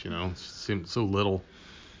anything to us, she seems so little.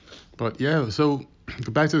 But yeah, so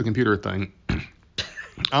back to the computer thing.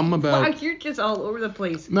 I'm about. Wow, you're just all over the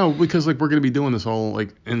place. No, because like we're gonna be doing this all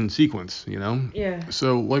like in sequence, Yeah.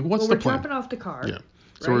 So like, what's the plan? We're dropping off the car. Yeah.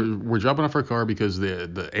 So right? we're dropping off our car because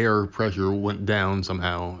the air pressure went down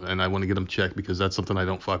somehow, and I want to get them checked because that's something I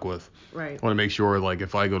don't fuck with. Right. I want to make sure like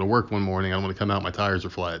if I go to work one morning, I don't want to come out my tires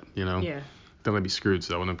are flat, Yeah. Then I'd be screwed.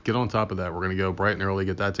 So I want to get on top of that. We're gonna go bright and early,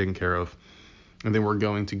 get that taken care of, and then we're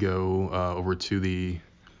going to go over to the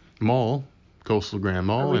mall, Coastal Grand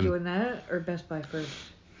Mall. Are we doing that or Best Buy first?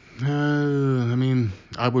 I mean,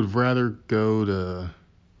 I would rather go to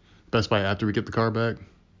Best Buy after we get the car back.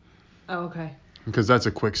 Oh, okay. Because that's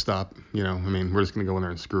a quick stop, I mean, we're just going to go in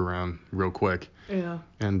there and screw around real quick. Yeah.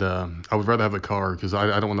 And I would rather have the car because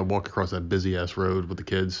I don't want to walk across that busy-ass road with the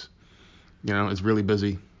kids. It's really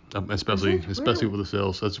busy, especially with the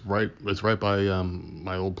sales. It's right by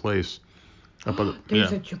my old place.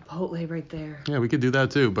 There's a Chipotle right there. Yeah, we could do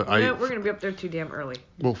that too, but we're going to be up there too damn early.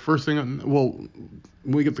 Well,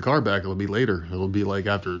 when we get the car back, it'll be later. It'll be like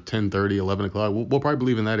after 10:30, 11 o'clock. We'll probably be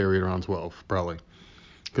leaving that area around 12, probably.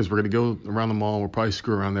 Because we're going to go around the mall. We'll probably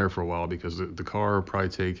screw around there for a while because the car will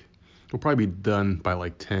probably be done by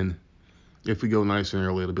like 10. If we go nice and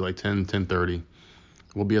early, it'll be like 10:30.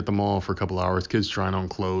 We'll be at the mall for a couple hours. Kids trying on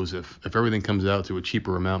clothes. If everything comes out to a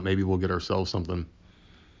cheaper amount, maybe we'll get ourselves something.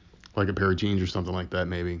 Like a pair of jeans or something like that,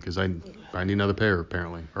 maybe, because I need another pair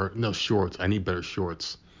apparently, or no shorts. I need better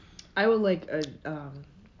shorts. I would like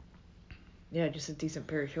just a decent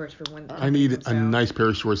pair of shorts for when. I need a nice pair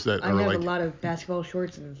of shorts that are like. I have a lot of basketball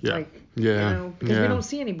shorts and because we don't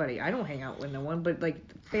see anybody. I don't hang out with no one, but like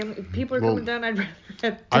people are coming down. I'd rather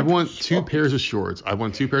have. I want two pairs of shorts. I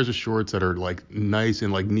want two pairs of shorts that are like nice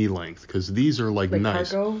and like knee length, because these are like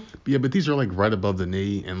nice. Cargo? Yeah, but these are like right above the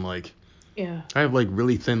knee and like. Yeah. I have like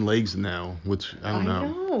really thin legs now, which I don't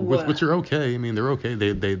know. Which are okay. I mean, they're okay.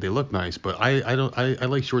 They look nice, but I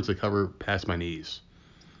like shorts that cover past my knees.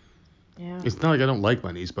 Yeah. It's not like I don't like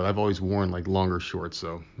my knees, but I've always worn like longer shorts,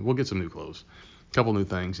 so we'll get some new clothes. A couple new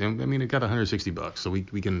things. And I mean, it got $160, so we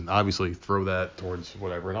can obviously throw that towards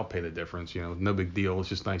whatever, and I'll pay the difference, no big deal. It's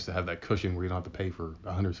just nice to have that cushion where you don't have to pay for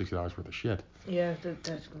 $160 worth of shit. Yeah,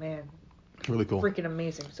 that's man. Really cool. Freaking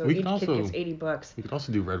amazing. So each kid gets $80. We could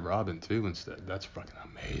also do Red Robin too instead. That's fucking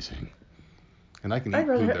amazing. And I can eat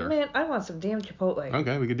food there. Man, I want some damn Chipotle.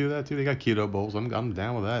 Okay, we could do that too. They got keto bowls. I'm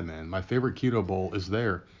down with that, man. My favorite keto bowl is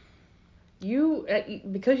there. You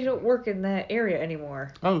because you don't work in that area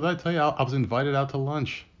anymore. Oh, did I tell you I was invited out to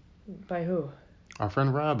lunch? By who? Our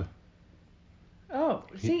friend Rob. Oh,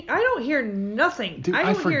 see, I don't hear nothing. Dude,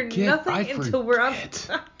 I don't hear nothing until we're on the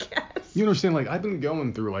podcast. You understand? Like, I've been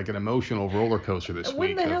going through like an emotional roller coaster this When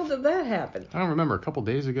week. the hell did that happen? I don't remember. A couple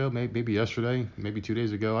days ago, maybe yesterday, maybe 2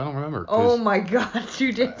 days ago. I don't remember. Oh my God,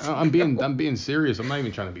 2 days ago. I'm being serious. I'm not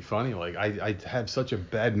even trying to be funny. Like, I have such a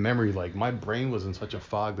bad memory. Like, my brain was in such a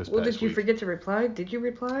fog this past week. Well, did you forget to reply? Did you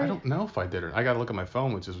reply? I don't know if I did or I gotta look at my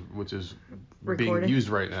phone, which is being Recording. used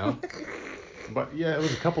right now. But yeah, it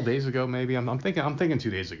was a couple days ago maybe. I'm thinking 2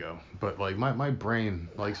 days ago. But like my brain,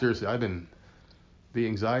 like seriously, the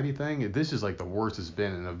anxiety thing. This is like the worst it's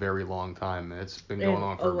been in a very long time. And it's been going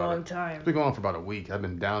on for a long time. It's been going on for about a week. I've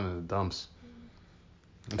been down in the dumps.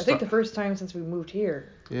 I think the first time since we moved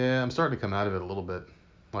here. Yeah, I'm starting to come out of it a little bit.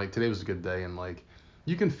 Like today was a good day, and like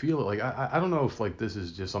you can feel it. Like I don't know if like this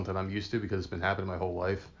is just something I'm used to because it's been happening my whole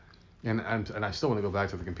life, and I still want to go back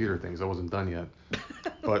to the computer things. I wasn't done yet,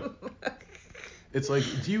 but it's like,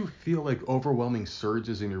 do you feel like overwhelming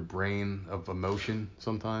surges in your brain of emotion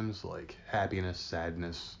sometimes, like happiness,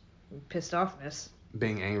 sadness, pissed offness,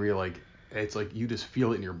 being angry? Like it's like you just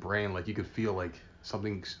feel it in your brain. Like you could feel like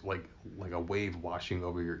something like a wave washing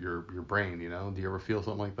over your brain. You know? Do you ever feel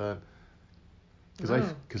something like that?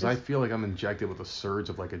 Because I feel like I'm injected with a surge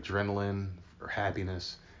of like adrenaline or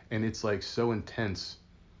happiness, and it's like so intense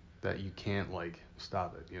that you can't like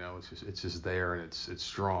stop it. You know, it's just there and it's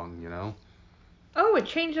strong. You know. Oh, it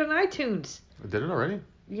changed on iTunes. Did it already?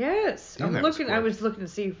 Yes. Damn, I was looking to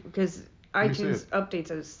see because iTunes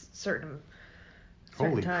updates at certain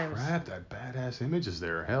Holy times. Crap, that badass image is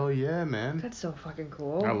there. Hell yeah, man. That's so fucking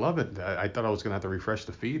cool. I love it. I thought I was going to have to refresh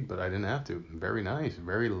the feed, but I didn't have to. Very nice.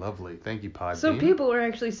 Very lovely. Thank you, Podbean. So people are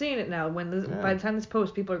actually seeing it now. By the time this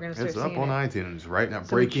posts, people are going to start seeing it. It's up on iTunes right now.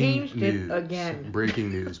 So Breaking news. It again. Breaking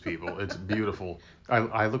news, people. It's beautiful.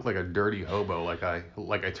 I look like a dirty hobo. Like I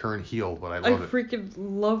turn heel, but I love it. I freaking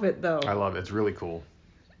love it, though. I love it. It's really cool.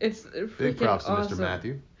 It's freaking Big props to awesome. Mr.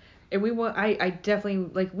 Matthew. And I definitely,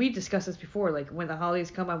 like, we discussed this before, like, when the holidays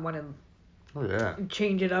come, I want to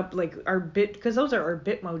change it up, like, our bit, because those are our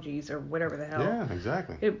Bitmojis, or whatever the hell. Yeah,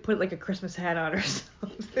 exactly. It put, like, a Christmas hat on or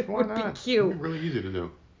something. It Why would not? be cute. It'd be really easy to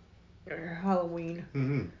do. Or Halloween.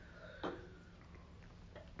 Mm-hmm.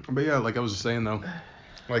 But yeah, like I was just saying, though,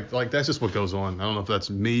 like that's just what goes on. I don't know if that's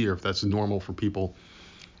me or if that's normal for people.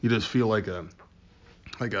 You just feel like an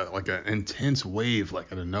intense wave,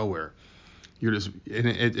 like out of nowhere. You're just, and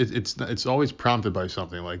it's always prompted by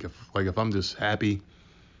something. Like if I'm just happy,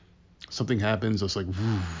 something happens. It's like,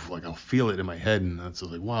 like I'll feel it in my head, and it's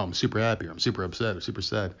like, wow, I'm super happy, or I'm super upset, or super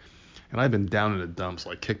sad. And I've been down in the dumps,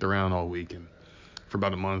 like kicked around all week and for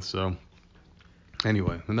about a month. So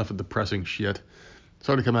anyway, enough of depressing shit.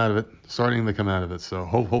 Starting to come out of it. So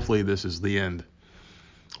hopefully this is the end.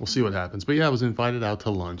 We'll see what happens. But yeah, I was invited out to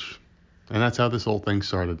lunch, and that's how this whole thing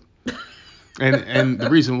started. And the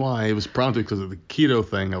reason why it was prompted because of the keto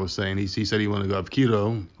thing I was saying. He said he wanted to go have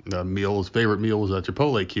keto meal. His favorite meal was a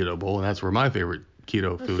Chipotle keto bowl, and that's where my favorite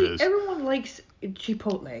keto food is. Everyone likes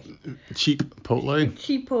Chipotle. Chipotle?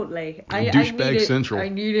 Chipotle. Douchebag Central. I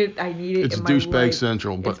need it. It's in my douchebag life.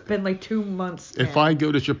 Central. But it's been like 2 months. If I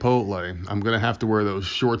go to Chipotle, I'm gonna have to wear those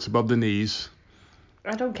shorts above the knees.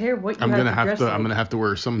 I don't care what you I'm have to dress like. I'm gonna have to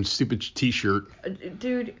wear some stupid T-shirt.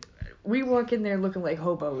 Dude, we walk in there looking like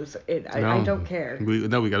hobos. I don't care. We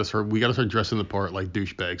gotta start dressing the part like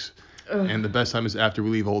douchebags. Ugh. And the best time is after we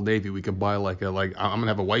leave Old Navy. We could buy I'm gonna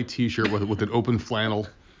have a white T-shirt with an open flannel,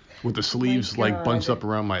 with the sleeves like bunched up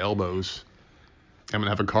around my elbows. I'm gonna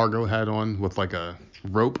have a cargo hat on with like a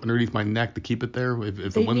rope underneath my neck to keep it there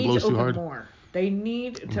if the wind blows too hard. They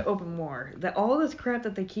need to open more. All this crap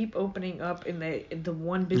that they keep opening up in the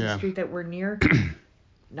one busy street that we're near.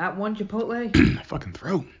 Not one Chipotle. My fucking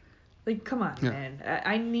throat. Like, come on, man.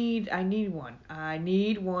 I need one. I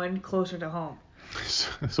need one closer to home.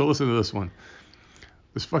 So listen to this one.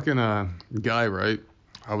 This fucking guy, right?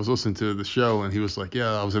 I was listening to the show, and he was like,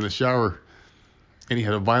 yeah, I was in the shower, and he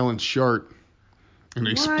had a violent shart, and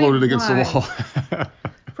it exploded against the wall.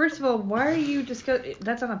 First of all, why are you discussing?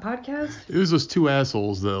 That's on a podcast? It was those two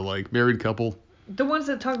assholes, the like married couple. The ones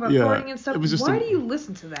that talk about farting and stuff. Why do you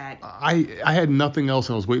listen to that? I had nothing else,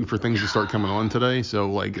 and I was waiting for things to start coming on today.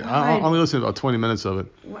 So like, I only listened to about 20 minutes of it.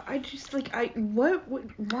 Well, why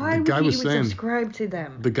would you even subscribe to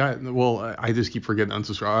them? The guy, well, I just keep forgetting to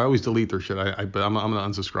unsubscribe. I always delete their shit. But I'm gonna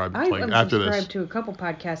unsubscribe. After this. I've unsubscribed to a couple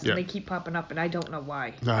podcasts, and they keep popping up, and I don't know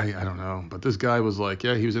why. I don't know, but this guy was like,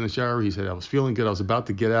 he was in the shower. He said, I was feeling good. I was about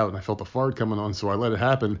to get out, and I felt a fart coming on, so I let it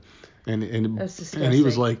happen. And That's disgusting. And he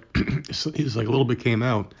was like, a little bit came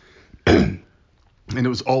out. And and it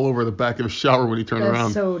was all over the back of his shower when he turned That's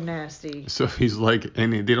around. so nasty. So he's like,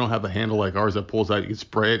 and they don't have a handle like ours that pulls out. You can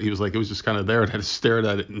spray it. He was like, it was just kind of there, and I had to stare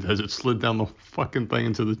at it as it slid down the fucking thing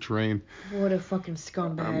into the drain. What a fucking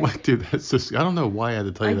scumbag. I'm like, dude, that's just, I don't know why I had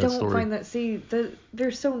to tell you that story. I don't find that, see,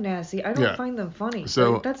 they're so nasty. I don't find them funny.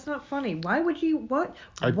 So that's not funny. Why would you,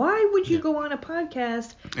 why would you go on a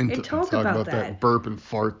podcast and talk about that? Burp and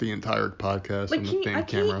fart the entire podcast on the I camera.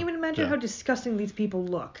 can't even imagine how disgusting these people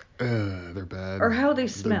look. They're bad. Or how they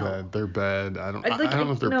smell. They're bad. I don't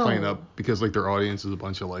know if they're playing up because like their audience is a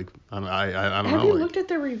bunch of like I don't know. Have you looked at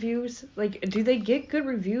their reviews? Like, do they get good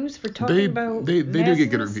reviews for talking about? They do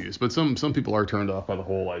get good reviews, but some people are turned off by the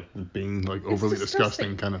whole like being like overly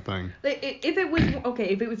disgusting kind of thing.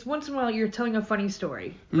 If it was once in a while you're telling a funny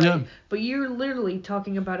story, right? Yeah. But you're literally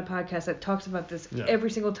talking about a podcast that talks about this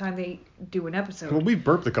every single time they do an episode. Well, we've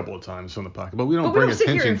burped a couple of times on the podcast, but we don't bring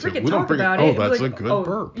attention to it. We don't bring it. Oh, that's a good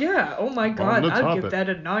burp. Yeah. Oh my God, I'd give that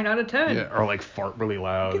a 9 out of 10. Yeah. Or like fart really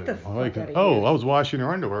loud. Get the fuck out of here. Oh, I was washing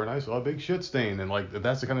her underwear and I saw a big shit stain, and like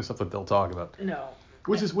that's the kind of stuff that they'll talk about. No.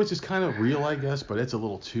 Which is kind of real, I guess, but it's a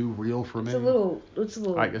little too real for me. It's a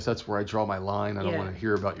little. I guess that's where I draw my line. I don't want to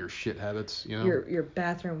hear about your shit habits, you know. Your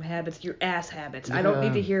bathroom habits, your ass habits. Yeah. I don't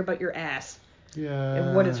need to hear about your ass. Yeah.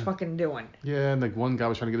 And what it's fucking doing. Yeah, and like one guy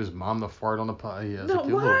was trying to get his mom to fart on the pot. Yeah. No,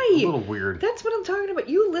 like why? A little weird. That's what I'm talking about.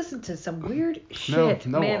 You listen to some weird shit,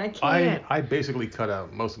 no, man. I can't. I basically cut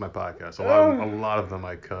out most of my podcasts. A lot of them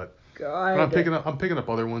I cut. God. And I'm picking up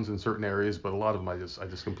other ones in certain areas, but a lot of them I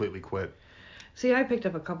just completely quit. See, I picked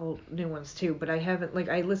up a couple new ones too, but I haven't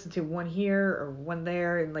I listened to one here or one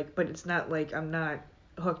there, and but it's not like I'm not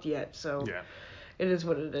hooked yet. So yeah, it is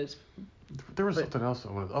what it is. There was something else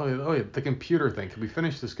I wanted. Oh yeah, the computer thing. Can we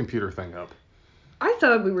finish this computer thing up? I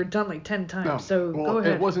thought we were done like 10 times. No, so go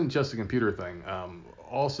ahead. It wasn't just the computer thing.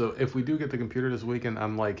 Also, if we do get the computer this weekend,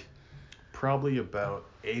 I'm like probably about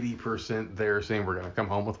 80% there saying we're gonna come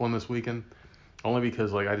home with one this weekend. Only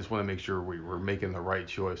because like I just want to make sure we're making the right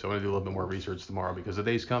choice. I want to do a little bit more research tomorrow because the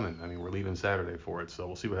day's coming. I mean, we're leaving Saturday for it, so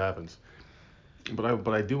we'll see what happens. But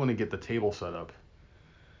I do want to get the table set up,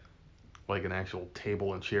 like an actual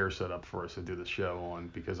table and chair set up for us to do the show on,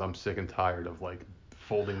 because I'm sick and tired of like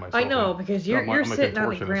folding myself. I know, because you're sitting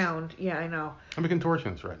on the ground. Yeah, I know. I'm a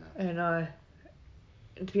contortionist right now.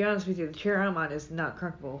 And to be honest with you, the chair I'm on is not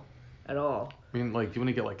comfortable at all. I mean, like, do you want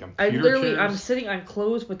to get like computer chairs? I'm sitting on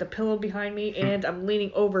clothes with the pillow behind me, and I'm leaning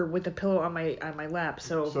over with the pillow on my lap.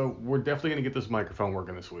 So we're definitely gonna get this microphone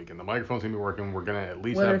working this weekend. The microphone's gonna be working. We're gonna at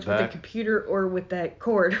least whether have it's that. with the computer or with that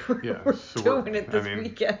cord. We're doing it this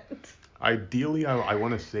weekend. Ideally, I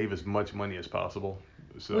want to save as much money as possible.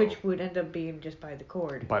 So which would end up being just by the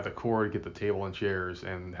cord. By the cord, get the table and chairs,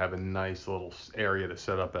 and have a nice little area to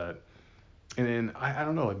set up at. And then, I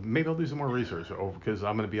don't know, like maybe I'll do some more research because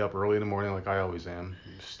I'm going to be up early in the morning like I always am,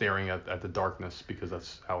 staring at the darkness because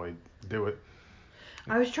that's how I do it.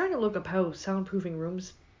 I was trying to look up how soundproofing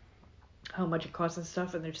rooms, how much it costs and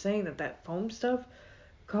stuff, and they're saying that foam stuff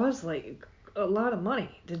costs like a lot of money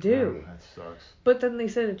to do. That sucks. But then they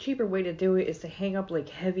said a cheaper way to do it is to hang up like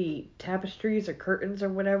heavy tapestries or curtains or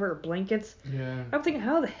whatever, or blankets. Yeah. I'm thinking,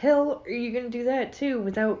 how the hell are you gonna do that too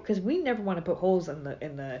without? Because we never want to put holes in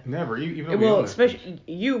the. Never. Even especially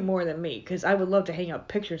you more than me, because I would love to hang up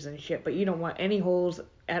pictures and shit, but you don't want any holes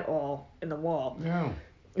at all in the wall. No.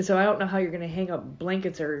 So I don't know how you're gonna hang up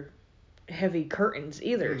blankets or heavy curtains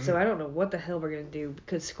either. Mm-hmm. So I don't know what the hell we're gonna do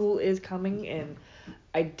because school is coming and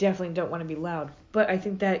I definitely don't want to be loud. But I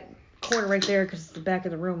think that corner right there, because it's the back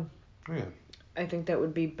of the room. Yeah. I think that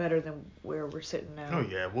would be better than where we're sitting now. Oh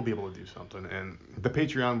yeah, we'll be able to do something, and the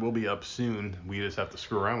Patreon will be up soon. We just have to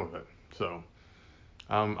screw around with it. So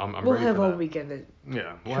I'm ready for that. We'll have all weekend.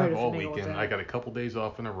 Yeah, we'll have all weekend. I got a couple days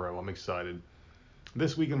off in a row. I'm excited.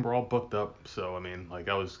 This weekend we're all booked up, so I mean, like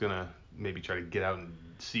I was gonna maybe try to get out and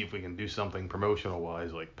see if we can do something promotional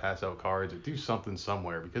wise, like pass out cards or do something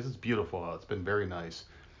somewhere because it's beautiful out. It's been very nice.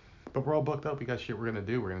 But we're all booked up. We got shit we're gonna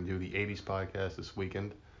do. We're gonna do the 80s podcast this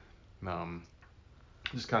weekend.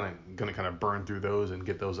 Just gonna burn through those and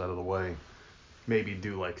get those out of the way. Maybe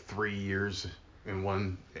do like 3 years in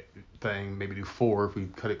one thing. Maybe do 4 if we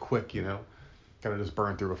cut it quick. You know, kind of just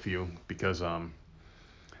burn through a few because I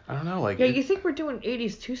don't know. Like you think we're doing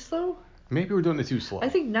 80s too slow? Maybe we're doing it too slow. I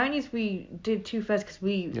think 90s we did too fast because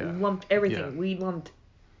we lumped everything. Yeah. We lumped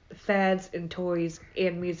fads and toys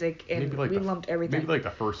and music and we lumped everything. Maybe like the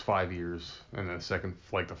first 5 years and then the second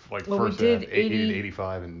the first we did 80 to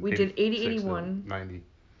 85 and we did 80 81 90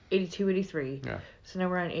 82 83. Yeah. So now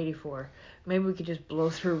we're on 84. Maybe we could just blow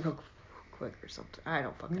through real quick or something. I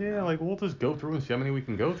don't fucking know. Yeah, like we'll just go through and see how many we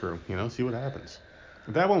can go through, you know, see what happens.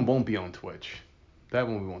 That one won't be on Twitch. That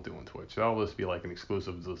one we won't do on Twitch. That'll just be like an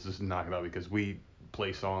exclusive. Let's just knock it out because we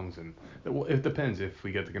play songs and it depends. If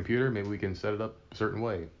we get the computer, maybe we can set it up a certain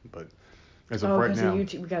way. But as of right now,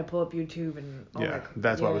 YouTube, we gotta pull up YouTube and all yeah, that.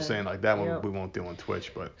 that's what I was saying. Like that one Yep. we won't do on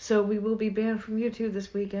Twitch, but So we will be banned from YouTube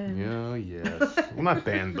this weekend. yeah, yes. Well, not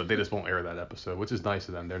banned, but they just won't air that episode, which is nice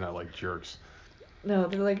of them. They're not like jerks. No,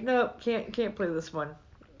 they're like, nope, can't play this one.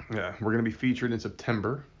 Yeah, we're gonna be featured in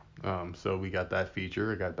September. So we got that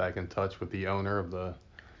feature. I got back in touch with the owner of the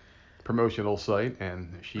promotional site,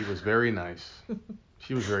 and she was very nice.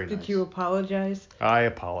 She was very nice. Did you apologize? I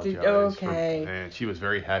apologize. Okay. And she was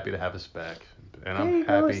very happy to have us back. And There I'm you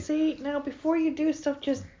go. happy. See, now before you do stuff,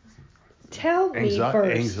 just tell me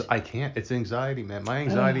first. I can't. It's anxiety, man. My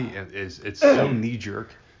anxiety it's so knee jerk.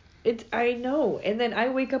 I know. And then I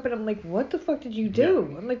wake up and I'm like, what the fuck did you do?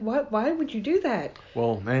 Yeah. I'm like, why would you do that?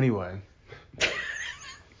 Well, anyway.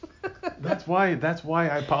 That's why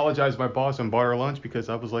I apologized to my boss and bought her lunch because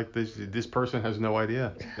I was like, this person has no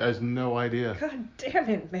idea. Has no idea. God damn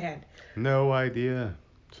it, man. No idea.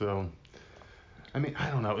 So, I mean,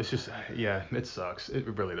 I don't know. It's just, yeah, it sucks. It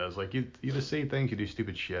really does. Like, you just say things, you do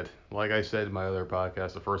stupid shit. Like I said in my other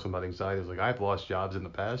podcast, the first one about anxiety is like, I've lost jobs in the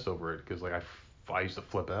past over it because, like, I used to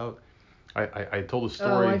flip out. I told a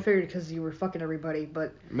story. Oh, I figured because you were fucking everybody,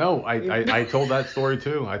 but... No, I told that story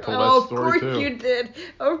too. I told that story too. Of course you did.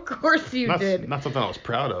 Of course you did. Not something I was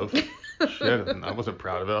proud of. Shit, I wasn't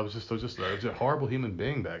proud of it. I was just a horrible human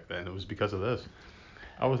being back then. It was because of this.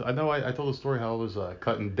 I told the story how I was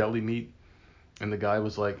cutting deli meat, and the guy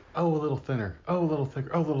was like, oh, a little thinner, oh, a little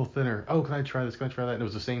thicker, oh, a little thinner, oh, can I try this, can I try that? And it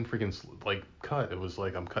was the same freaking like cut. It was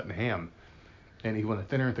like I'm cutting ham, and he went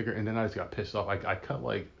thinner and thicker, and then I just got pissed off. I cut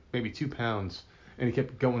like maybe 2 pounds, and he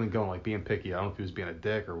kept going and going, like being picky. I don't know if he was being a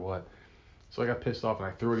dick or what. So I got pissed off and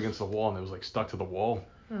I threw it against the wall, and it was like stuck to the wall.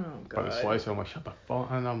 Oh, By God. the slicer. I'm like, shut the fuck.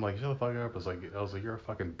 And I'm like, shut the fuck up. I was like, you're a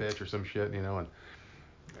fucking bitch or some shit, you know. And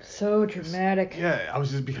So dramatic. yeah, I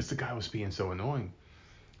was just because the guy was being so annoying.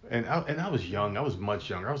 And I was young. I was much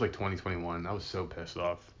younger. I was like 20, 21. I was so pissed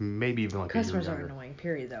off. Maybe even like Customers a are year younger. annoying,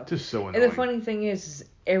 period, though. Just so annoying. And the funny thing is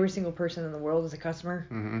every single person in the world is a customer.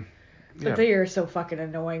 Mm-hmm. But Yeah. they are so fucking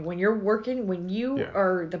annoying. When you're working, when you Yeah.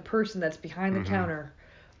 are the person that's behind the Mhm. counter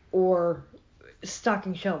or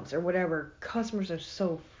stocking shelves or whatever, customers are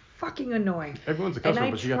so fucking annoying. Everyone's a And customer,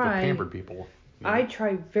 I but you got the try- pampered people. you know? I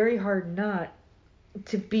try very hard not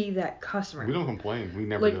to be that customer. We don't complain. We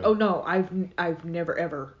never Like, do. oh no, I've never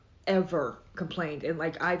ever complained, and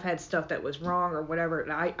like I've had stuff that was wrong or whatever,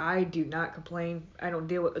 and I do not complain. I don't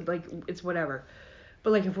deal with, like, it's whatever.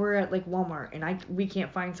 But like if we're at like Walmart and we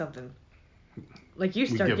can't find something, like you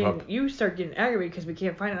start getting aggravated because we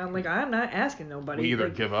can't find it. I'm like, I'm not asking nobody. We either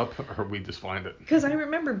like, give up or we just find it. because I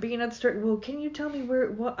remember being at the store. Well, can you tell me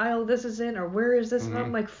what aisle this is in, or where is this? And I'm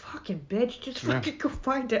Mhm. like, fucking bitch, just Yeah. fucking go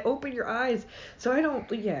find it. Open your eyes. So I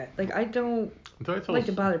don't. Yeah, like I don't like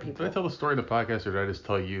to bother people. Did I tell the story in the podcast, or did I just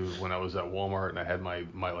tell you when I was at Walmart and I had my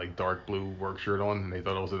like dark blue work shirt on and they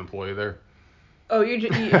thought I was an employee there? Oh, you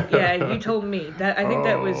told me that. I think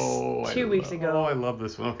that was Oh, 2 weeks ago. Oh, I love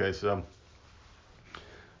this one. Okay,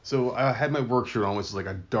 so I had my work shirt on, which is like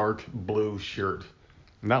a dark blue shirt,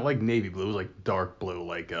 not like navy blue, it was like dark blue,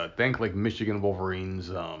 like think like Michigan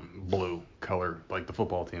Wolverines blue color, like the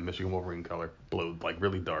football team, Michigan Wolverine color blue, like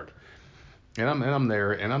really dark. And I'm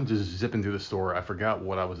there, and I'm just zipping through the store. I forgot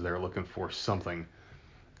what I was there looking for, something,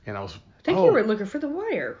 and I was. I think you were looking for the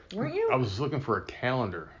wire, weren't you? I was looking for a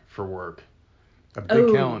calendar for work. A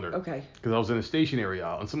big calendar. Okay. Because I was in a stationery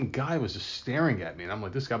aisle, and some guy was just staring at me, and I'm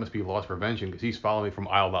like, this guy must be loss prevention, because he's following me from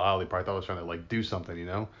aisle to aisle. He probably thought I was trying to like do something, you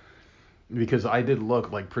know? Because I did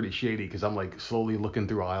look like pretty shady, because I'm like slowly looking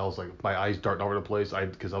through aisles, like my eyes darting over the place.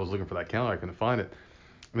 Because I was looking for that calendar, I couldn't find it.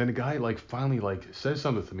 And then the guy like finally like says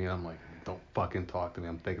something to me, and I'm like, don't fucking talk to me.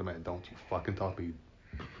 I'm thinking, man, don't you fucking talk to me,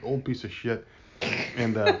 you old piece of shit.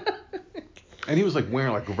 And and he was like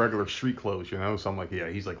wearing like regular street clothes, you know. So I'm like, yeah,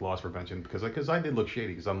 he's like loss prevention, because I did look shady,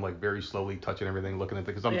 because I'm like very slowly touching everything, looking at it,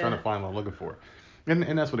 because I'm trying to find what I'm looking for. And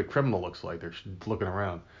that's what a criminal looks like. They're looking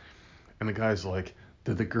around. And the guy's like,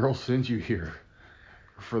 did the girl send you here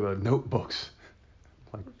for the notebooks?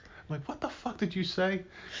 Like what the fuck did you say?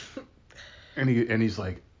 And he's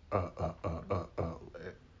like,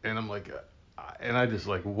 and I'm like, and I just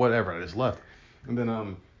like whatever. I just left. And then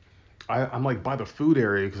I'm like by the food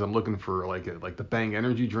area, because I'm looking for like the Bang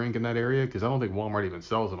energy drink in that area, because I don't think Walmart even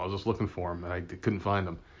sells them. I was just looking for them, and I couldn't find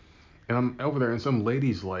them. And I'm over there, and some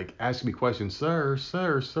lady's like asking me questions, sir,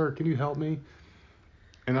 can you help me?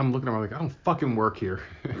 And I'm looking at her like, I don't fucking work here.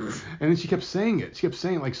 And then she kept saying it. She kept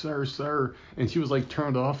saying like, sir, sir. And she was like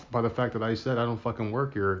turned off by the fact that I said I don't fucking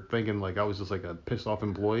work here, thinking like I was just like a pissed off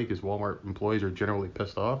employee, because Walmart employees are generally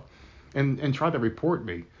pissed off, and tried to report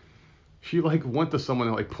me. She like went to someone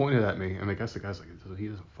and like pointed at me, and I guess the guy's like, he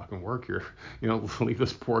doesn't fucking work here. Leave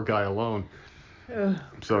this poor guy alone. Oh,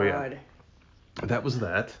 So God. yeah, that was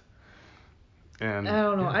that. And I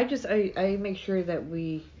don't know. yeah. I make sure that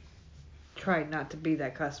we try not to be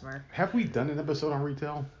that customer. Have we done an episode on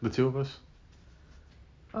retail, the two of us?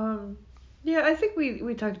 Yeah, I think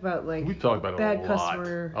we talked about like We've talked about it bad a lot.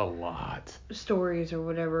 customer A lot. stories or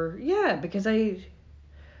whatever. Yeah, because it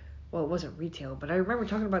wasn't retail, but I remember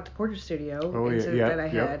talking about the portrait studio incident that I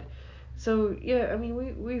had. So yeah, I mean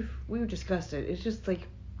we've discussed it. It's just like,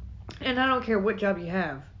 and I don't care what job you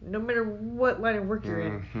have, no matter what line of work you're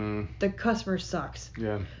in, the customer sucks.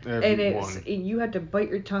 Yeah, And everyone. you have to bite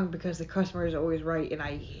your tongue because the customer is always right, and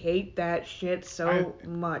I hate that shit so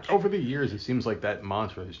much. Over the years, it seems like that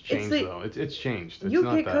mantra has changed, though. It's changed. It's you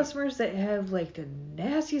not get that. customers that have like the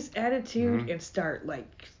nastiest attitude and start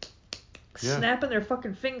like snapping their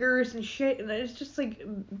fucking fingers and shit, and it's just like,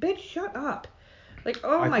 bitch, shut up. Like,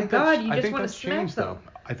 oh my God, you just want to smack them.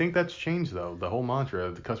 I think that's changed though. The whole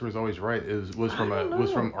mantra, "the customer's always right," was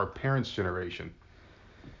from our parents' generation.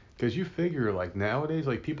 Because you figure like nowadays,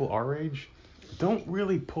 like people our age, don't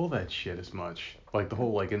really pull that shit as much. Like the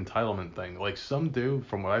whole like entitlement thing. Like some do,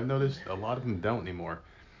 from what I've noticed, a lot of them don't anymore.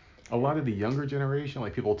 A lot of the younger generation,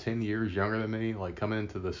 like people 10 years younger than me, like coming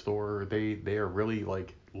into the store, they are really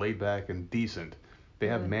like laid back and decent. They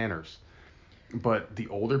have manners. But the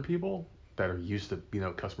older people that are used to,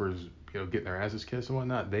 customers, getting their asses kissed and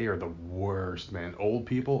whatnot, they are the worst, man. Old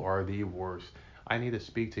people are the worst. I need to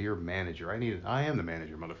speak to your manager. I am the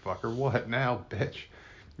manager, motherfucker. What now, bitch?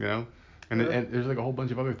 You know? And there's like a whole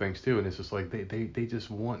bunch of other things too, and it's just like they just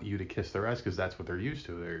want you to kiss their ass because that's what they're used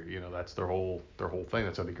to. That's their whole thing.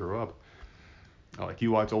 That's how they grew up. Like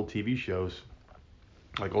you watch old TV shows,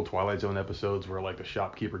 like old Twilight Zone episodes where like the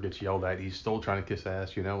shopkeeper gets yelled at, he's still trying to kiss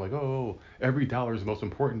ass, like, oh, every dollar is the most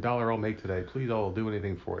important dollar I'll make today. Please, I'll do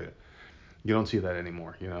anything for you. You don't see that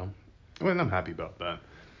anymore, And I'm happy about that.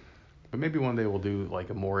 But maybe one day we'll do like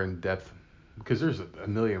a more in-depth, because there's a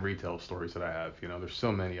million retail stories that I have, there's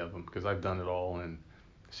so many of them because I've done it all and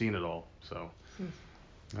seen it all. So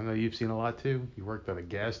I know you've seen a lot too. You worked at a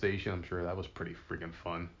gas station. I'm sure that was pretty freaking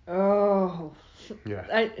fun. Oh. Yeah.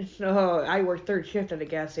 I worked third shift at a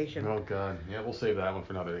gas station. Oh God. Yeah, we'll save that one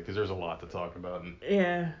for another day because there's a lot to talk about. And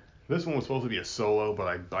yeah. this one was supposed to be a solo,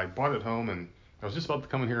 but I bought it home and I was just about to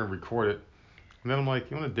come in here and record it. And then I'm like,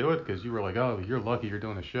 you want to do it? Because you were like, oh, you're lucky you're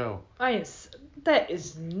doing a show. That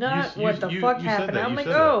is not what the fuck happened. I'm like,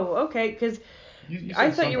 okay, because I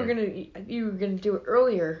thought you were gonna do it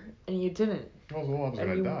earlier and you didn't. I was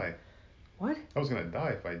gonna die. What? I was gonna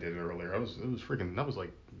die if I did it earlier. I was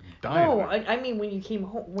like dying. No, I mean when you came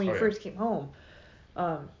home, first came home.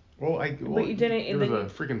 But you didn't. And there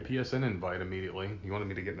was a freaking PSN invite immediately. You wanted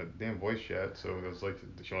me to get in a damn voice chat, so it was like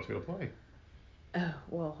she wants me to play.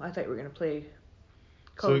 Well, I thought you were gonna play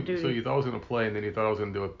Call of Duty. So you thought I was gonna play, and then you thought I was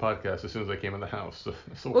gonna do a podcast as soon as I came in the house.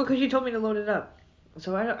 Well, because you told me to load it up.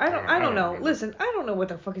 So I don't know. Listen, I don't know what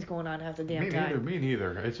the fuck is going on half the damn time. Me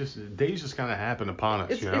neither. It's just days just kind of happen upon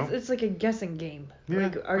us, It's like a guessing game. Yeah,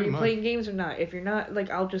 like, are you playing games or not? If you're not, like,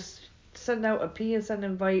 I'll just send out a PSN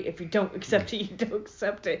invite. If you don't accept it, you don't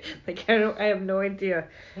accept it. Like, I have no idea.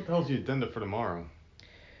 What the hell's the agenda for tomorrow?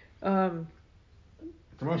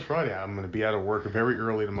 Tomorrow's Friday. I'm gonna be out of work very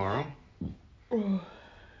early tomorrow.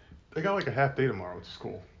 I got like a half day tomorrow, which is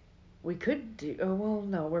cool. We could do. Oh well,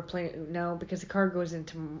 no, we're playing no because the car goes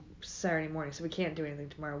into Saturday morning, so we can't do anything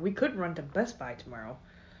tomorrow. We could run to Best Buy tomorrow.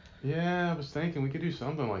 Yeah, I was thinking we could do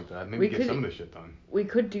something like that. Maybe get some of this shit done. We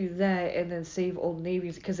could do that and then save Old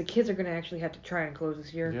Navy's because the kids are gonna actually have to try and close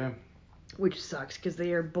this year. Yeah. Which sucks because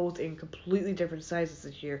they are both in completely different sizes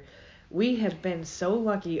this year. We have been so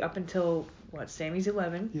lucky up until Sammy's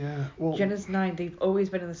 11. Yeah. Well. Jenna's 9. They've always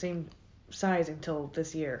been in the same size until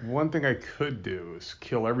this year. One thing I could do is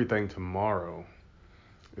kill everything tomorrow.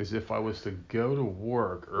 Is if I was to go to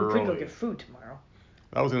work early. We could go get food tomorrow.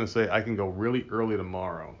 I was gonna say I can go really early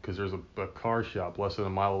tomorrow because there's a car shop less than a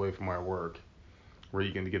mile away from where I work, where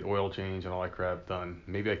you can get oil change and all that crap done.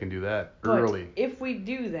 Maybe I can do that early. But if we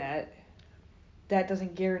do that, that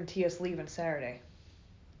doesn't guarantee us leaving Saturday.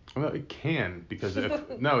 Well, it can because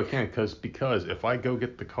because if I go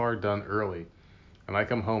get the car done early. And I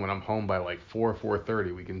come home and I'm home by like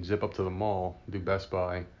 4:30. We can zip up to the mall, do Best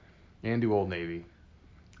Buy, and do Old Navy,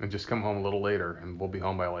 and just come home a little later, and we'll be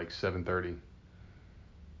home by like 7:30.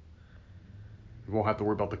 We won't have to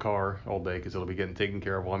worry about the car all day because it'll be getting taken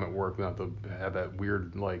care of while I'm at work. We don't have to have that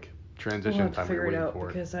weird like transition We'll have to time figure where it you're out waiting for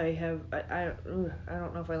it. because I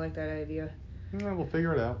don't know if I like that idea. Yeah, we'll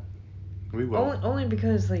figure it out. We will. Only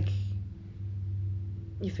because like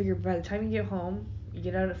you figure by the time you get home, you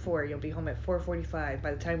get out at 4, you'll be home at 4:45.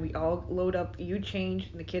 By the time we all load up, you change,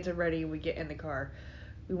 and the kids are ready, and we get in the car,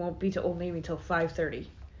 we won't be to Old Navy until 5:30.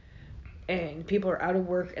 And people are out of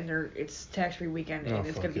work, and it's tax-free weekend, and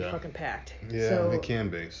it's gonna be fucking packed. Yeah, so it can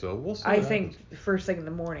be. So we'll see. I think first thing in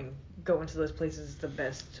the morning, going to those places is the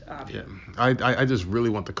best Yeah, option. I just really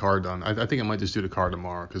want the car done. I think I might just do the car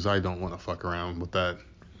tomorrow because I don't want to fuck around with that.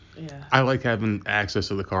 Yeah. I like having access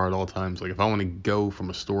to the car at all times. Like if I want to go from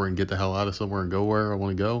a store and get the hell out of somewhere and go where I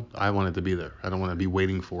want to go, I want it to be there. I don't want to be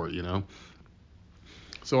waiting for it, you know.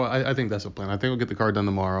 So I think that's the plan. I think we'll get the car done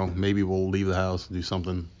tomorrow. Maybe we'll leave the house and do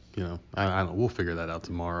something. You know, I don't know. We'll figure that out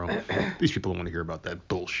tomorrow. These people don't want to hear about that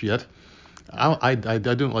bullshit. I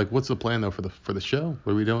don't like. What's the plan though for the show?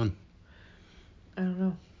 What are we doing? I don't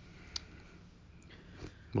know.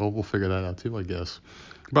 Well, we'll figure that out too, I guess.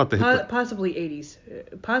 About the possibly 80s,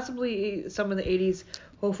 possibly some of the 80s.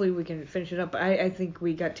 Hopefully we can finish it up. I think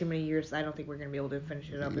we got too many years. I don't think we're gonna be able to finish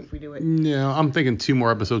it up if we do it. Yeah, I'm thinking 2 more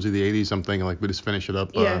episodes of the 80s. I'm thinking like we just finish it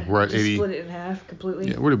up. Yeah, We're at just 80. split it in half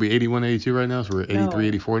completely. Yeah, where did we 81, 82 right now? So we're at 83, No.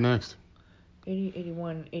 84 next. 80,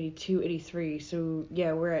 81, 82, 83. So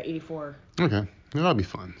yeah, we're at 84. Okay, that'll be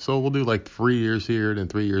fun. So we'll do like 3 years here, then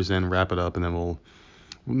 3 years in, wrap it up, and then we'll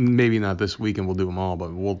maybe not this weekend we'll do them all,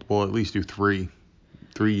 but we'll at least do 3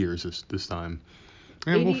 years this time.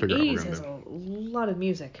 And we'll figure out what we're 80s gonna has do. a lot of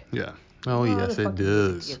music. Yeah. Oh yes, it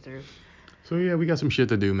does. So yeah, we got some shit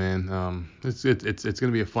to do, man. It's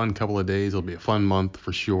gonna be a fun couple of days. It'll be a fun month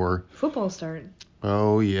for sure. Football's starting.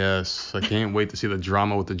 Oh yes, I can't wait to see the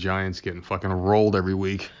drama with the Giants getting fucking rolled every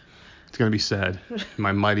week. It's gonna be sad.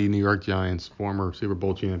 My mighty New York Giants, former Super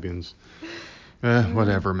Bowl champions.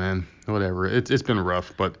 Whatever, man. Whatever. It's been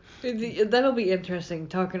rough, but that'll be interesting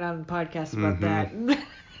talking on podcasts about that.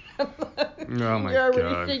 Oh my You're already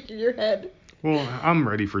God. shaking your head. Well, I'm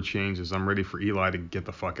ready for changes. I'm ready for Eli to get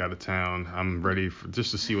the fuck out of town. I'm ready for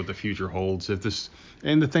just to see what the future holds.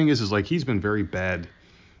 And the thing is like he's been very bad.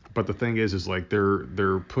 But the thing is like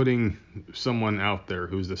they're putting someone out there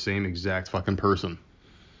who's the same exact fucking person.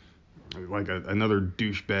 Like another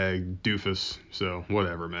douchebag doofus. So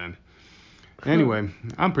whatever, man. Anyway,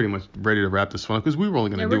 I'm pretty much ready to wrap this one up because we were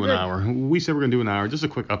only going to do an hour. We said we're going to do an hour. Just a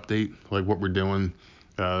quick update, like what we're doing.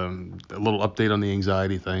 A little update on the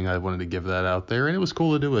anxiety thing. I wanted to give that out there. And it was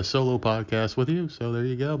cool to do a solo podcast with you. So there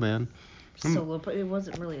you go, man. But it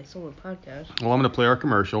wasn't really a solo podcast. Well, I'm going to play our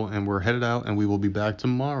commercial and we're headed out and we will be back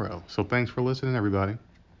tomorrow. So thanks for listening, everybody.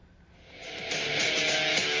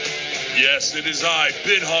 Yes, it is I,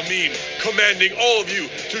 Bin Hameen, commanding all of you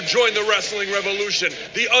to join the wrestling revolution,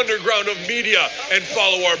 the underground of media, and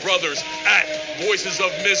follow our brothers at Voices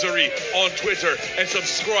of Misery on Twitter and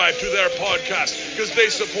subscribe to their podcast because they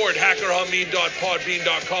support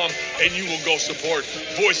hackerhameen.podbean.com and you will go support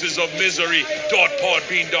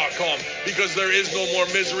voicesofmisery.podbean.com because there is no more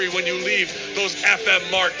misery when you leave those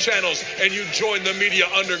FM marked channels and you join the media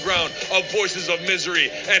underground of Voices of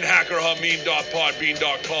Misery and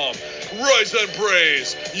hackerhameen.podbean.com. Rise and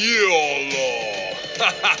praise YOLO.